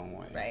it the wrong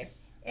way. Right.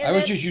 And I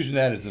was just using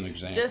that as an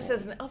example.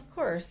 Of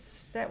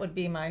course, that would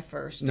be my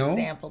first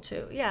example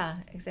too. Yeah,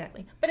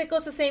 exactly. But it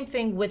goes the same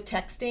thing with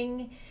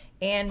texting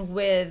and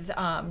with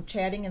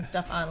chatting and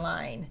stuff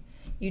online.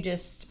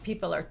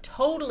 People are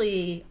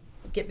totally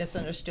get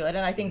misunderstood,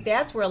 and I think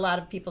that's where a lot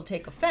of people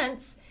take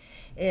offense,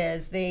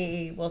 is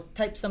they will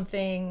type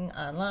something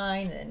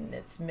online and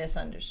it's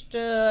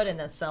misunderstood, and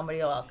then somebody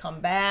will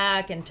come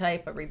back and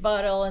type a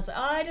rebuttal and say,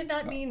 I did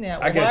not mean that.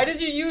 Why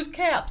did you use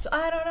caps?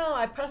 I don't know.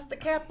 I pressed the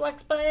cap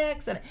locks by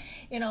accident.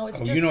 It's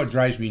just... it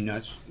drives me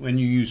nuts when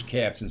you use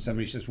caps and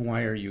somebody says,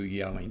 why are you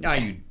yelling? Ah,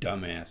 you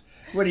dumbass.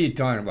 What are you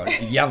talking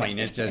about? Yelling.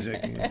 It's just,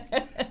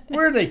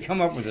 where do they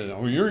come up with it?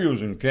 Oh, you're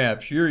using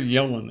caps. You're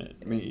yelling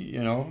at me,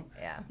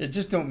 Yeah. It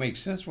just don't make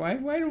sense. Why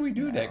do we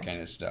do that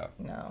kind of stuff?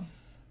 No.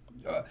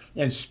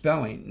 And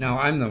spelling. Now,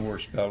 I'm the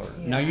worst speller.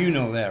 Yeah. Now, you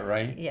know that,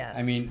 right? Yes.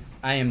 I mean,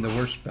 I am the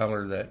worst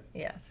speller that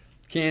yes.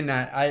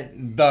 cannot, I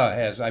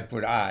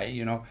put I,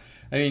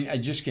 I mean, I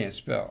just can't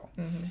spell.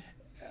 Mm-hmm.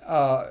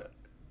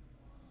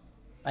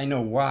 I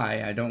know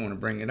why. I don't want to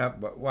bring it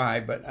up, but why,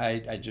 but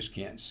I just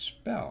can't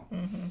spell.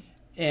 Mm-hmm.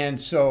 And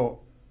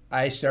so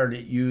I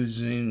started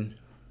using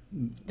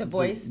the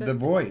voice. The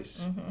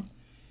voice. Mm-hmm.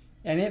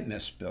 And it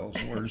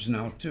misspells words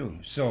now, too.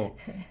 So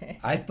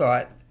I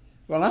thought,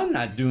 well, I'm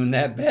not doing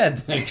that bad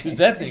then, because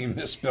that thing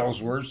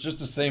misspells words just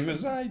the same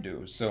as I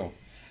do. So,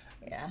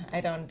 yeah,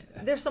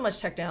 there's so much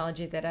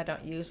technology that I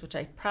don't use, which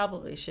I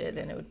probably should,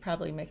 and it would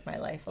probably make my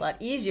life a lot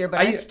easier.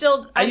 But I used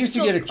to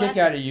get a kick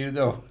out of you,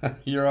 though.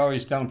 You're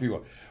always telling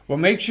people, Well,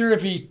 make sure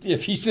if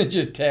he sends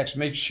you a text,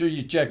 make sure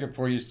you check it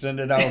before you send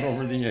it out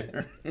over the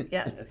air.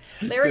 Yeah,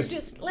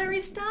 Larry,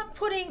 stop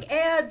putting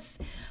ads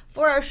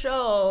for our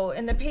show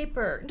in the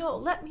paper. No,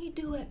 let me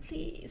do it,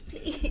 please.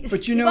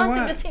 But you know want what?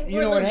 them to think You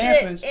we're know what legit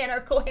happens? and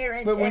are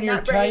coherent But when and you're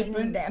not bringing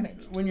typing,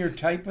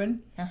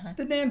 damage.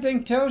 the damn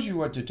thing tells you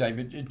what to type.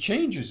 It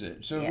changes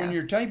it. So when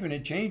you're typing,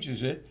 it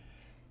changes it.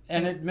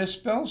 And it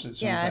misspells it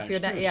sometimes. Yeah,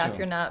 if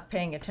you're so. not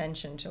paying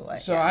attention to it.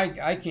 So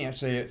I can't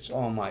say it's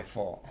all my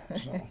fault.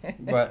 So.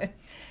 But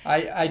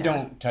I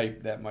don't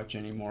type that much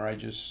anymore. I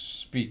just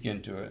speak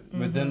into it.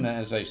 But then,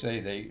 as I say,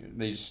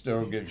 they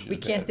still give you.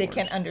 They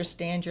can't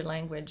understand your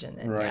language, and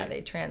then they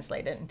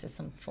translate it into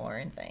some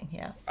foreign thing.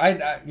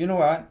 Yeah. You know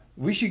what?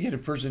 We should get a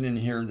person in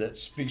here that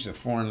speaks a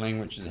foreign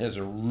language that has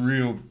a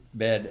real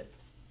bad.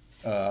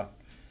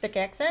 Thick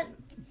accent.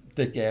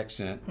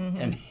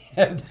 And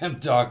have them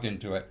talk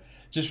into it.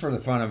 Just for the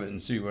fun of it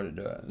and see what it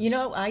does. You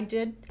know, I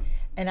did,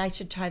 and I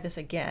should try this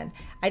again.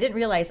 I didn't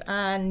realize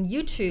on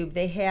YouTube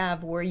they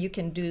have where you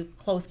can do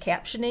closed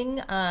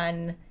captioning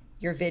on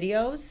your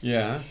videos.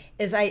 Yeah.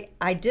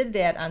 I did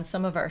that on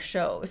some of our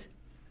shows.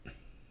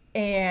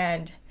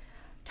 And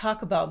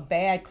talk about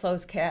bad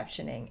closed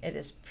captioning. It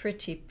is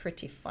pretty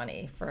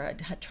funny for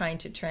trying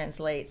to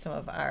translate some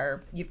of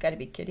our You've Got to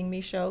Be Kidding Me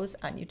shows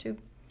on YouTube.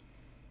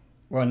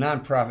 Well,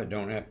 nonprofit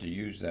don't have to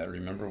use that.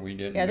 Remember, we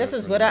didn't. Yeah, this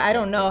is what I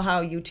don't know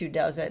how YouTube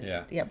does it.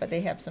 Yeah, but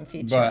they have some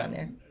feature on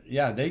there.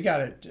 Yeah, they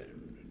got it.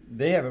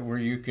 They have it where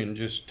you can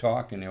just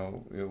talk and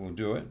it will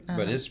do it,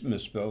 but it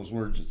misspells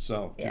words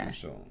itself too.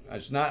 So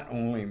it's not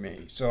only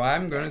me. So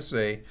I'm going to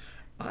say,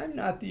 I'm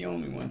not the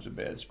only one's a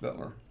bad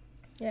speller.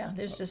 Yeah,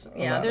 there's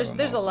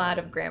a lot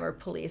of grammar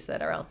police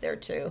that are out there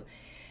too.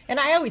 And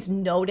I always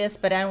notice,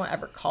 but I don't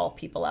ever call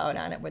people out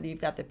on it, whether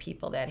you've got the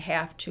people that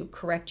have to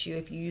correct you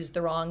if you use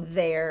the wrong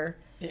there.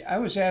 I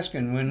was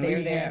asking when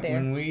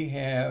we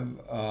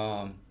have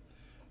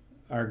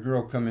our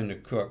girl come in to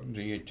cook,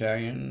 the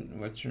Italian,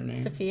 what's her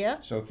name?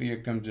 Sophia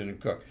comes in and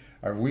cook.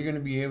 Are we going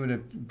to be able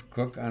to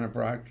cook on a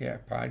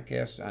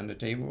podcast on the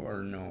table,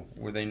 or no?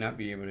 Will they not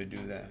be able to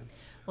do that?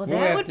 Well,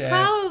 that would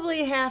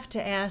probably have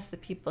to ask the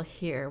people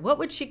here. What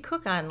would she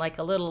cook on? Like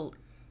a little...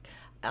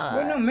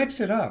 well, no, mix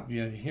it up.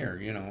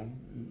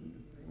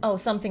 Oh,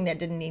 something that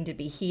didn't need to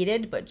be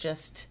heated, but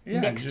just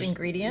mixed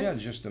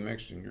ingredients? Yeah, just the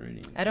mixed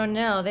ingredients. I don't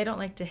know. They don't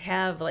like to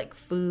have like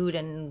food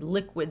and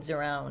liquids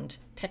around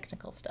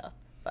technical stuff,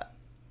 but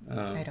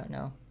I don't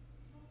know.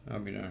 I'll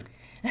be darned.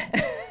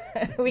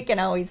 We can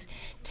always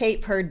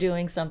tape her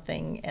doing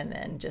something and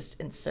then just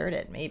insert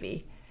it,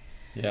 maybe.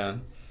 Yeah.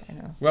 I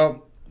know.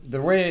 Well,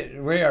 the way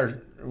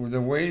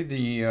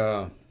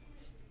the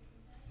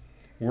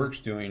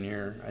work's doing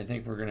here, I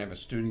think we're going to have a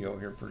studio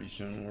here pretty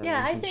soon. Where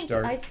I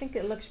think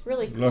it looks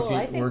really cool.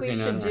 I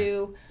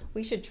think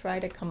we should try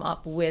to come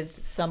up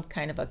with some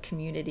kind of a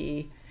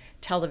community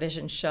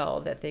television show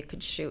that they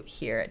could shoot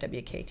here at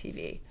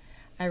WKTV.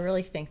 I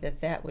really think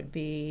that would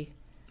be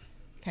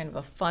kind of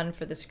a fun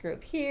for this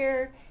group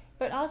here,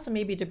 but also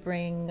maybe to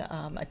bring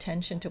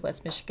attention to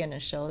West Michigan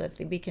and show that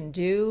we can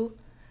do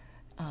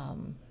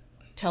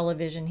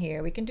television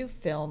here, we can do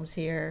films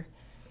here,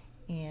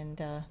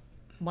 and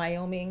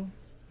Wyoming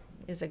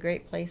is a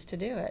great place to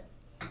do it.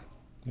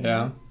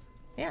 Yeah.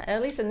 Yeah,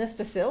 at least in this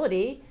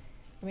facility.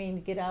 I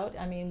mean, get out.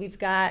 I mean, we've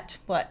got,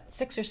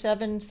 6 or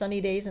 7 sunny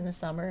days in the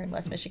summer in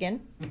West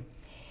Michigan.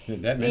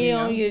 That many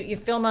now? You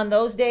film on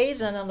those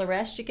days, and on the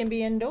rest you can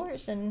be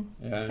indoors. And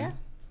yeah.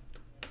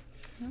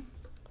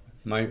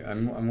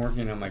 I'm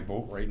working on my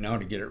boat right now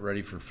to get it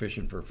ready for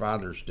fishing for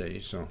Father's Day,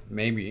 so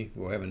maybe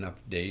we'll have enough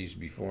days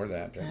before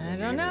that. I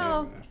don't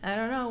know.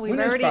 We've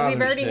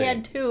already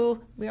had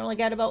 2. We only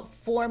got about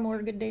 4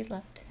 more good days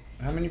left.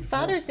 How many?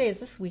 Father's Day is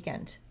this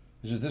weekend.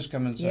 Is it this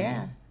coming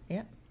Sunday?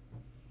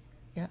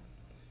 Yeah.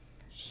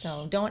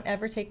 So don't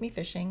ever take me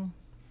fishing.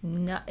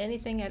 Not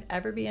anything I'd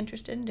ever be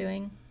interested in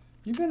doing.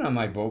 You've been on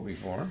my boat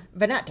before.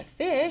 But not to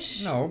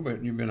fish. No,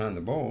 but you've been on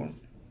the boat.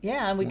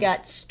 Yeah, and we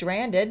got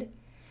stranded.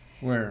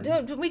 Where?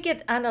 Did we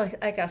get on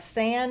a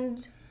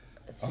sand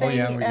thing? Oh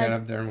yeah, we got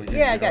up there and we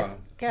didn't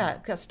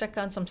got stuck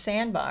on some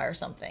sandbar or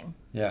something.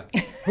 Yeah.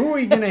 Who are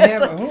we going to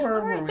have? Who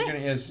are we going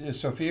to? Is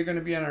Sophia going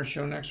to be on our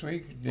show next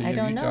week? I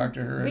don't know. Talk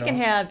to her? We can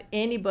have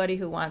anybody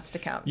who wants to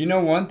come. You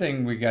know, one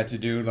thing we got to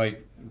do,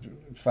 like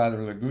Father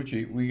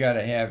Lagucci, we got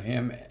to have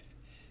him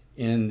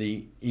in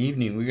the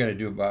evening. We got to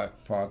do a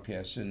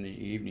podcast in the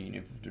evening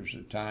if there's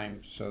a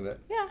time, so that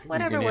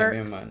whatever we can works.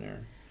 have him on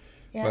there.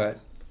 Yeah. But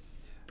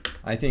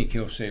I think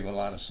he'll save a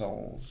lot of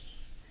souls.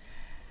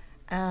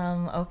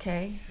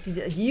 Okay.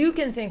 You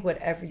can think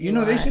whatever you want. You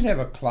know, they should have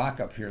a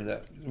clock up here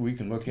that we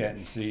can look at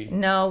and see.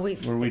 No,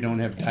 where we don't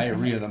have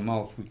diarrhea of the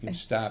mouth, we can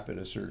stop at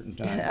a certain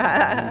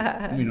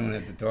time. We don't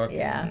have to talk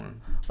anymore.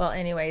 Well,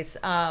 anyways,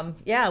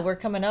 we're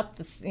coming up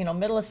this,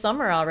 middle of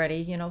summer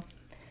already.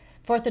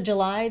 4th of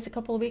July is a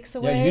couple of weeks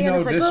away. Yeah,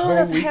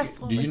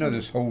 Do you know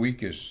this whole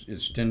week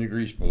is 10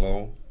 degrees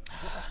below?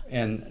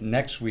 And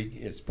next week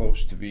it's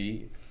supposed to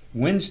be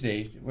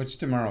Wednesday. What's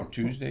tomorrow?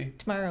 Tuesday?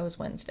 Tomorrow is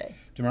Wednesday.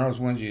 Tomorrow's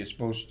Wednesday. It's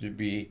supposed to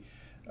be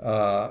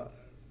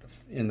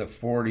in the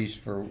 40s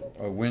for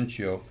a wind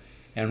chill,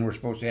 and we're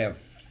supposed to have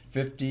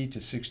 50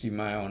 to 60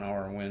 mile an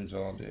hour winds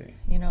all day.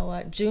 You know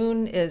what?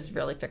 June is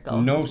really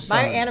fickle. No sun.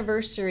 My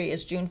anniversary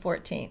is June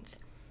 14th,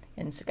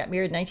 and got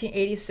married in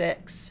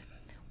 1986.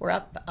 We're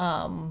up.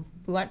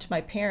 We went to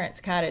my parents'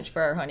 cottage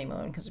for our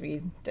honeymoon because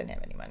we didn't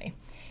have any money,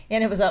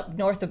 and it was up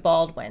north of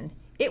Baldwin.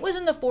 It was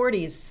in the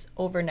 40s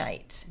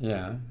overnight.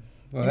 Yeah.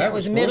 Well, and that it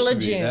was middle of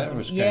June. That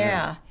was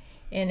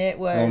and it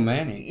was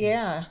romantic.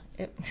 Yeah.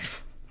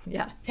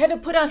 Yeah.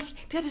 Had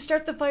to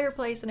start the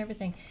fireplace and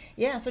everything.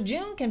 Yeah. So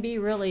June can be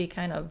really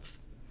kind of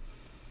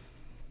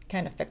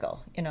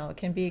fickle. It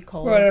can be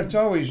cold. Well, it's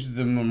always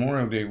the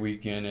Memorial Day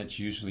weekend. It's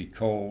usually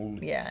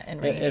cold. Yeah,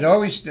 and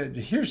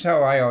rainy. Here's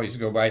how I always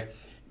go by.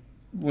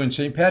 When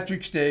St.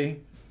 Patrick's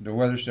Day, the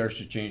weather starts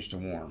to change to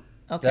warm.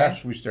 Okay.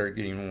 That's when we start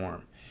getting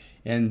warm.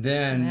 And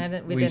then...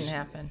 It didn't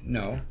happen.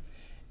 No.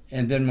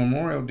 And then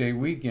Memorial Day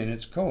weekend,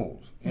 it's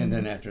cold. And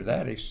then after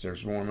that, it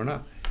starts warming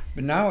up.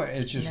 But now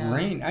it's just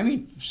rain. I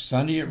mean,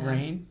 Sunday it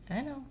rained.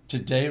 I know.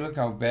 Today, look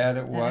how bad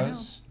it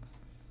was.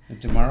 And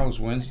tomorrow's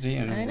Wednesday,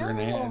 and we're going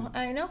to have...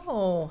 I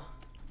know.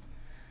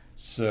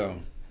 So,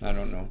 I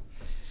don't know.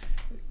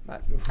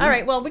 All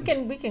right, well, we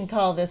can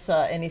call this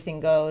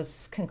anything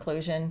goes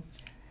conclusion.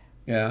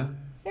 Yeah.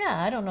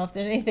 Yeah, I don't know if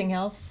there's anything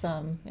else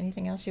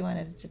you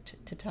wanted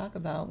to talk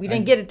about. We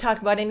didn't get to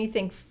talk about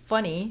anything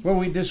funny. Well,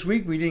 this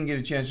week we didn't get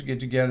a chance to get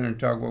together and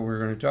talk what we were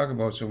going to talk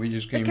about, so we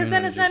just came in. Because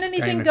then it's not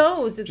anything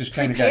goes. It's just prepared. Just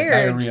kind of got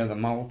diarrhea of the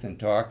mouth and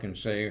talk and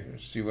see what we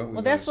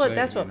want to say.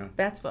 Well,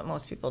 that's what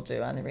most people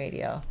do on the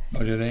radio.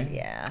 Oh, do they?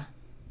 Yeah.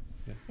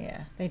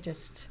 They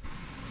just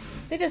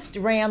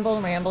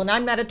ramble, and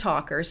I'm not a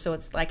talker, so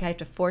it's like I have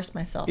to force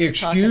myself to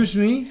talk. Excuse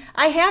me?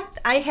 I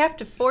have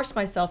to force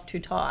myself to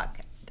talk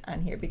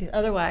on here because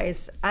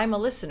otherwise I'm a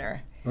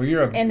listener. Well,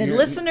 a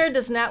listener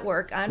does not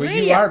work on radio.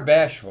 Well, you are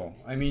bashful.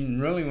 I mean,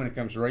 really, when it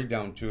comes right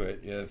down to it,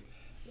 if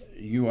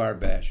you are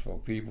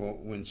bashful,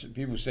 when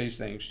people say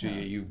things to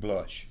you, you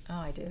blush. Oh,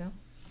 I do.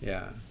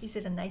 Yeah. Is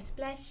it a nice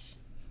blush?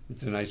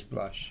 It's a nice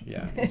blush.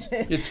 Yeah.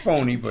 It's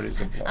phony, but it's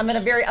a blush. I'm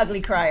a very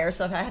ugly crier,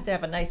 so if I have to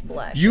have a nice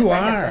blush. You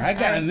are. I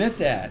gotta admit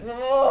that.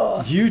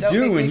 Oh, you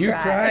do when you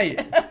cry.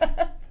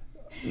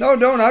 No,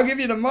 don't. I'll give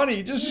you the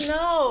money.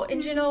 No,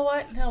 and you know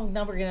what? No,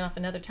 now we're getting off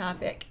another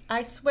topic.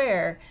 I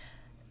swear,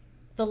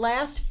 the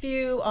last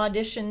few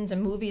auditions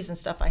and movies and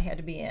stuff I had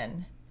to be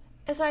in,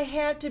 as I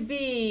had to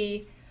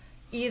be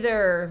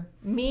either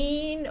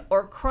mean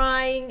or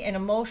crying and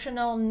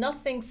emotional,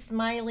 nothing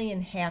smiley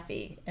and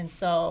happy. And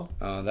so...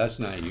 Oh, that's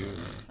not you.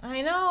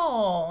 I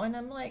know. And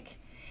I'm like,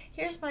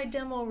 here's my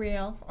demo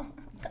reel.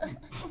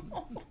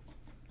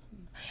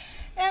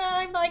 And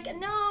I'm like,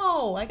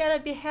 no, I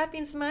gotta be happy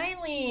and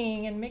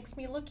smiling, and makes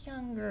me look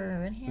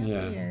younger and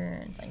happier.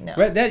 Yeah. It's like, no.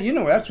 But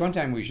that's one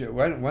thing we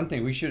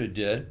should have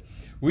did.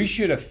 We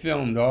should have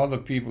filmed all the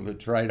people that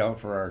tried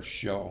out for our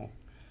show.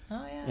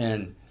 Oh yeah.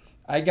 And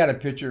I got a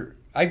picture.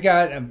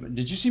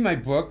 Did you see my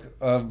book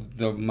of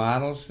the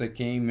models that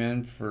came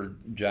in for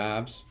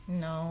jobs?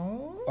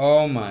 No.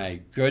 Oh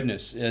my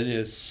goodness, it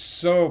is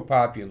so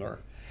popular.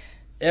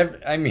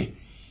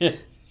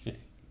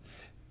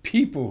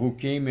 People who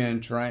came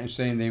in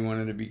saying they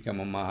wanted to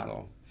become a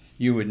model,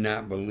 you would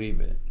not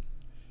believe it.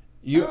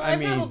 I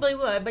probably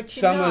would, but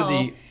some of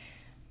the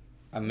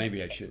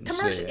maybe I shouldn't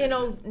say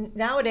it.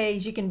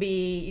 Nowadays you can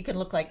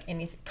look like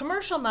anything.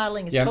 Commercial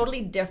modeling is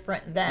totally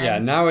different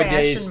than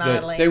nowadays fashion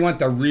modeling. They want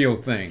the real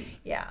thing.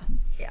 Yeah.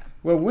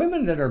 Well,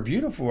 women that are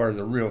beautiful are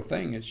the real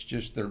thing. It's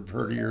just they're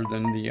prettier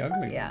than the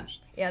ugly ones.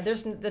 Yeah.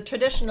 There's the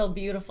traditional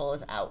beautiful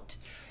is out.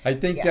 I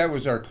think that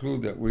was our clue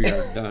that we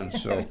are done.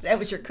 So that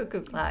was your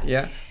cuckoo clock.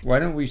 Yeah. Why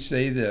don't we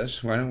say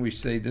this? Why don't we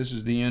say this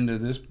is the end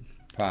of this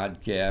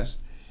podcast,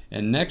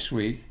 and next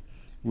week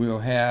we'll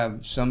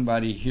have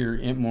somebody here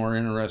more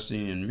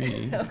interesting than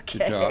me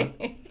to talk,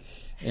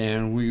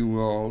 and we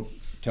will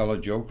tell a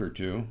joke or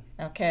two.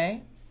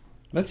 Okay.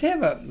 Let's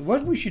have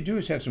what we should do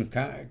is have some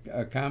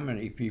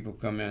comedy people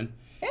come in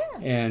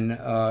and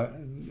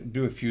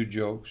do a few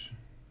jokes.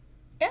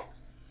 Yeah.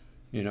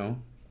 Yeah,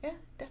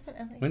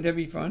 definitely. Wouldn't that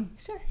be fun?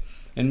 Sure.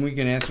 And we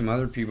can ask some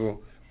other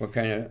people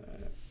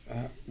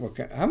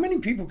how many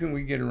people can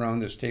we get around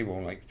this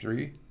table? Like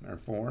 3 or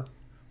 4?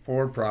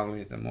 4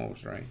 probably at the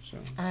most, right? So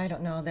I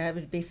don't know. That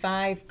would be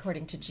 5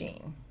 according to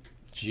Gene.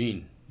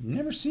 Gene. You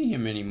never see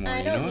him anymore.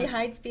 I know. He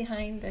hides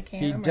behind the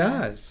camera. He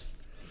does.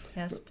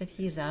 Yes, but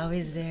he's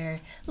always there,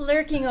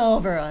 lurking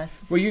over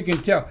us. Well, you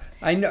can tell.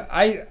 I know.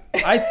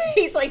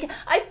 He's like,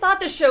 I thought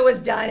the show was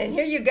done, and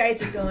here you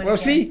guys are going. Well,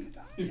 see,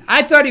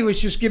 I thought he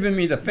was just giving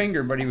me the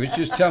finger, but he was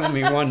just telling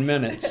me 1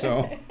 minute.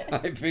 So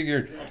I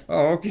figured,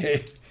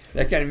 okay,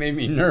 that kind of made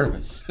me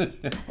nervous.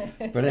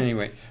 But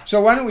anyway, so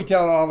why don't we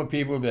tell all the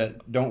people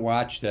that don't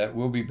watch that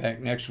we'll be back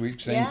next week,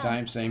 same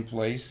time, same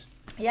place.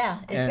 Yeah,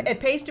 it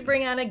pays to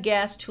bring on a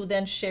guest who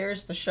then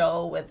shares the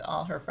show with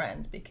all her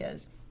friends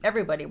because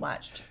everybody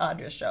watched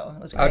Audra's show.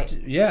 It was great.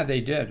 Yeah,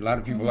 they did. A lot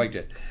of people liked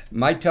it.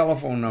 My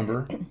telephone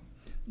number,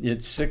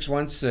 it's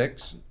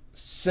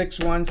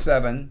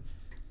 616-617-7233.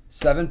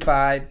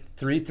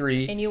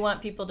 7533. And you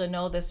want people to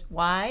know this?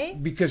 Why?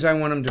 Because I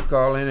want them to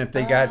call in if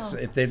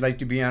if they'd like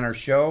to be on our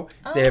show,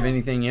 if they have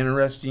anything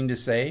interesting to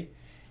say,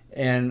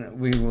 and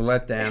we will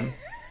let them.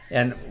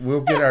 And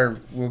we'll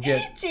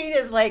get.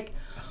 Gina's like,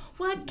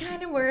 what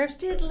kind of worms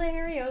did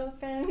Larry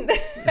open?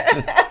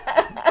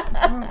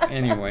 Well,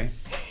 anyway.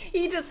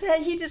 He just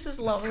is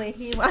lonely.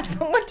 He wants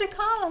someone to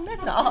call him.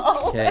 That's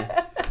all. Okay.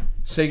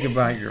 Say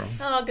goodbye, girl.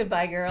 Oh,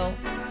 goodbye, girl.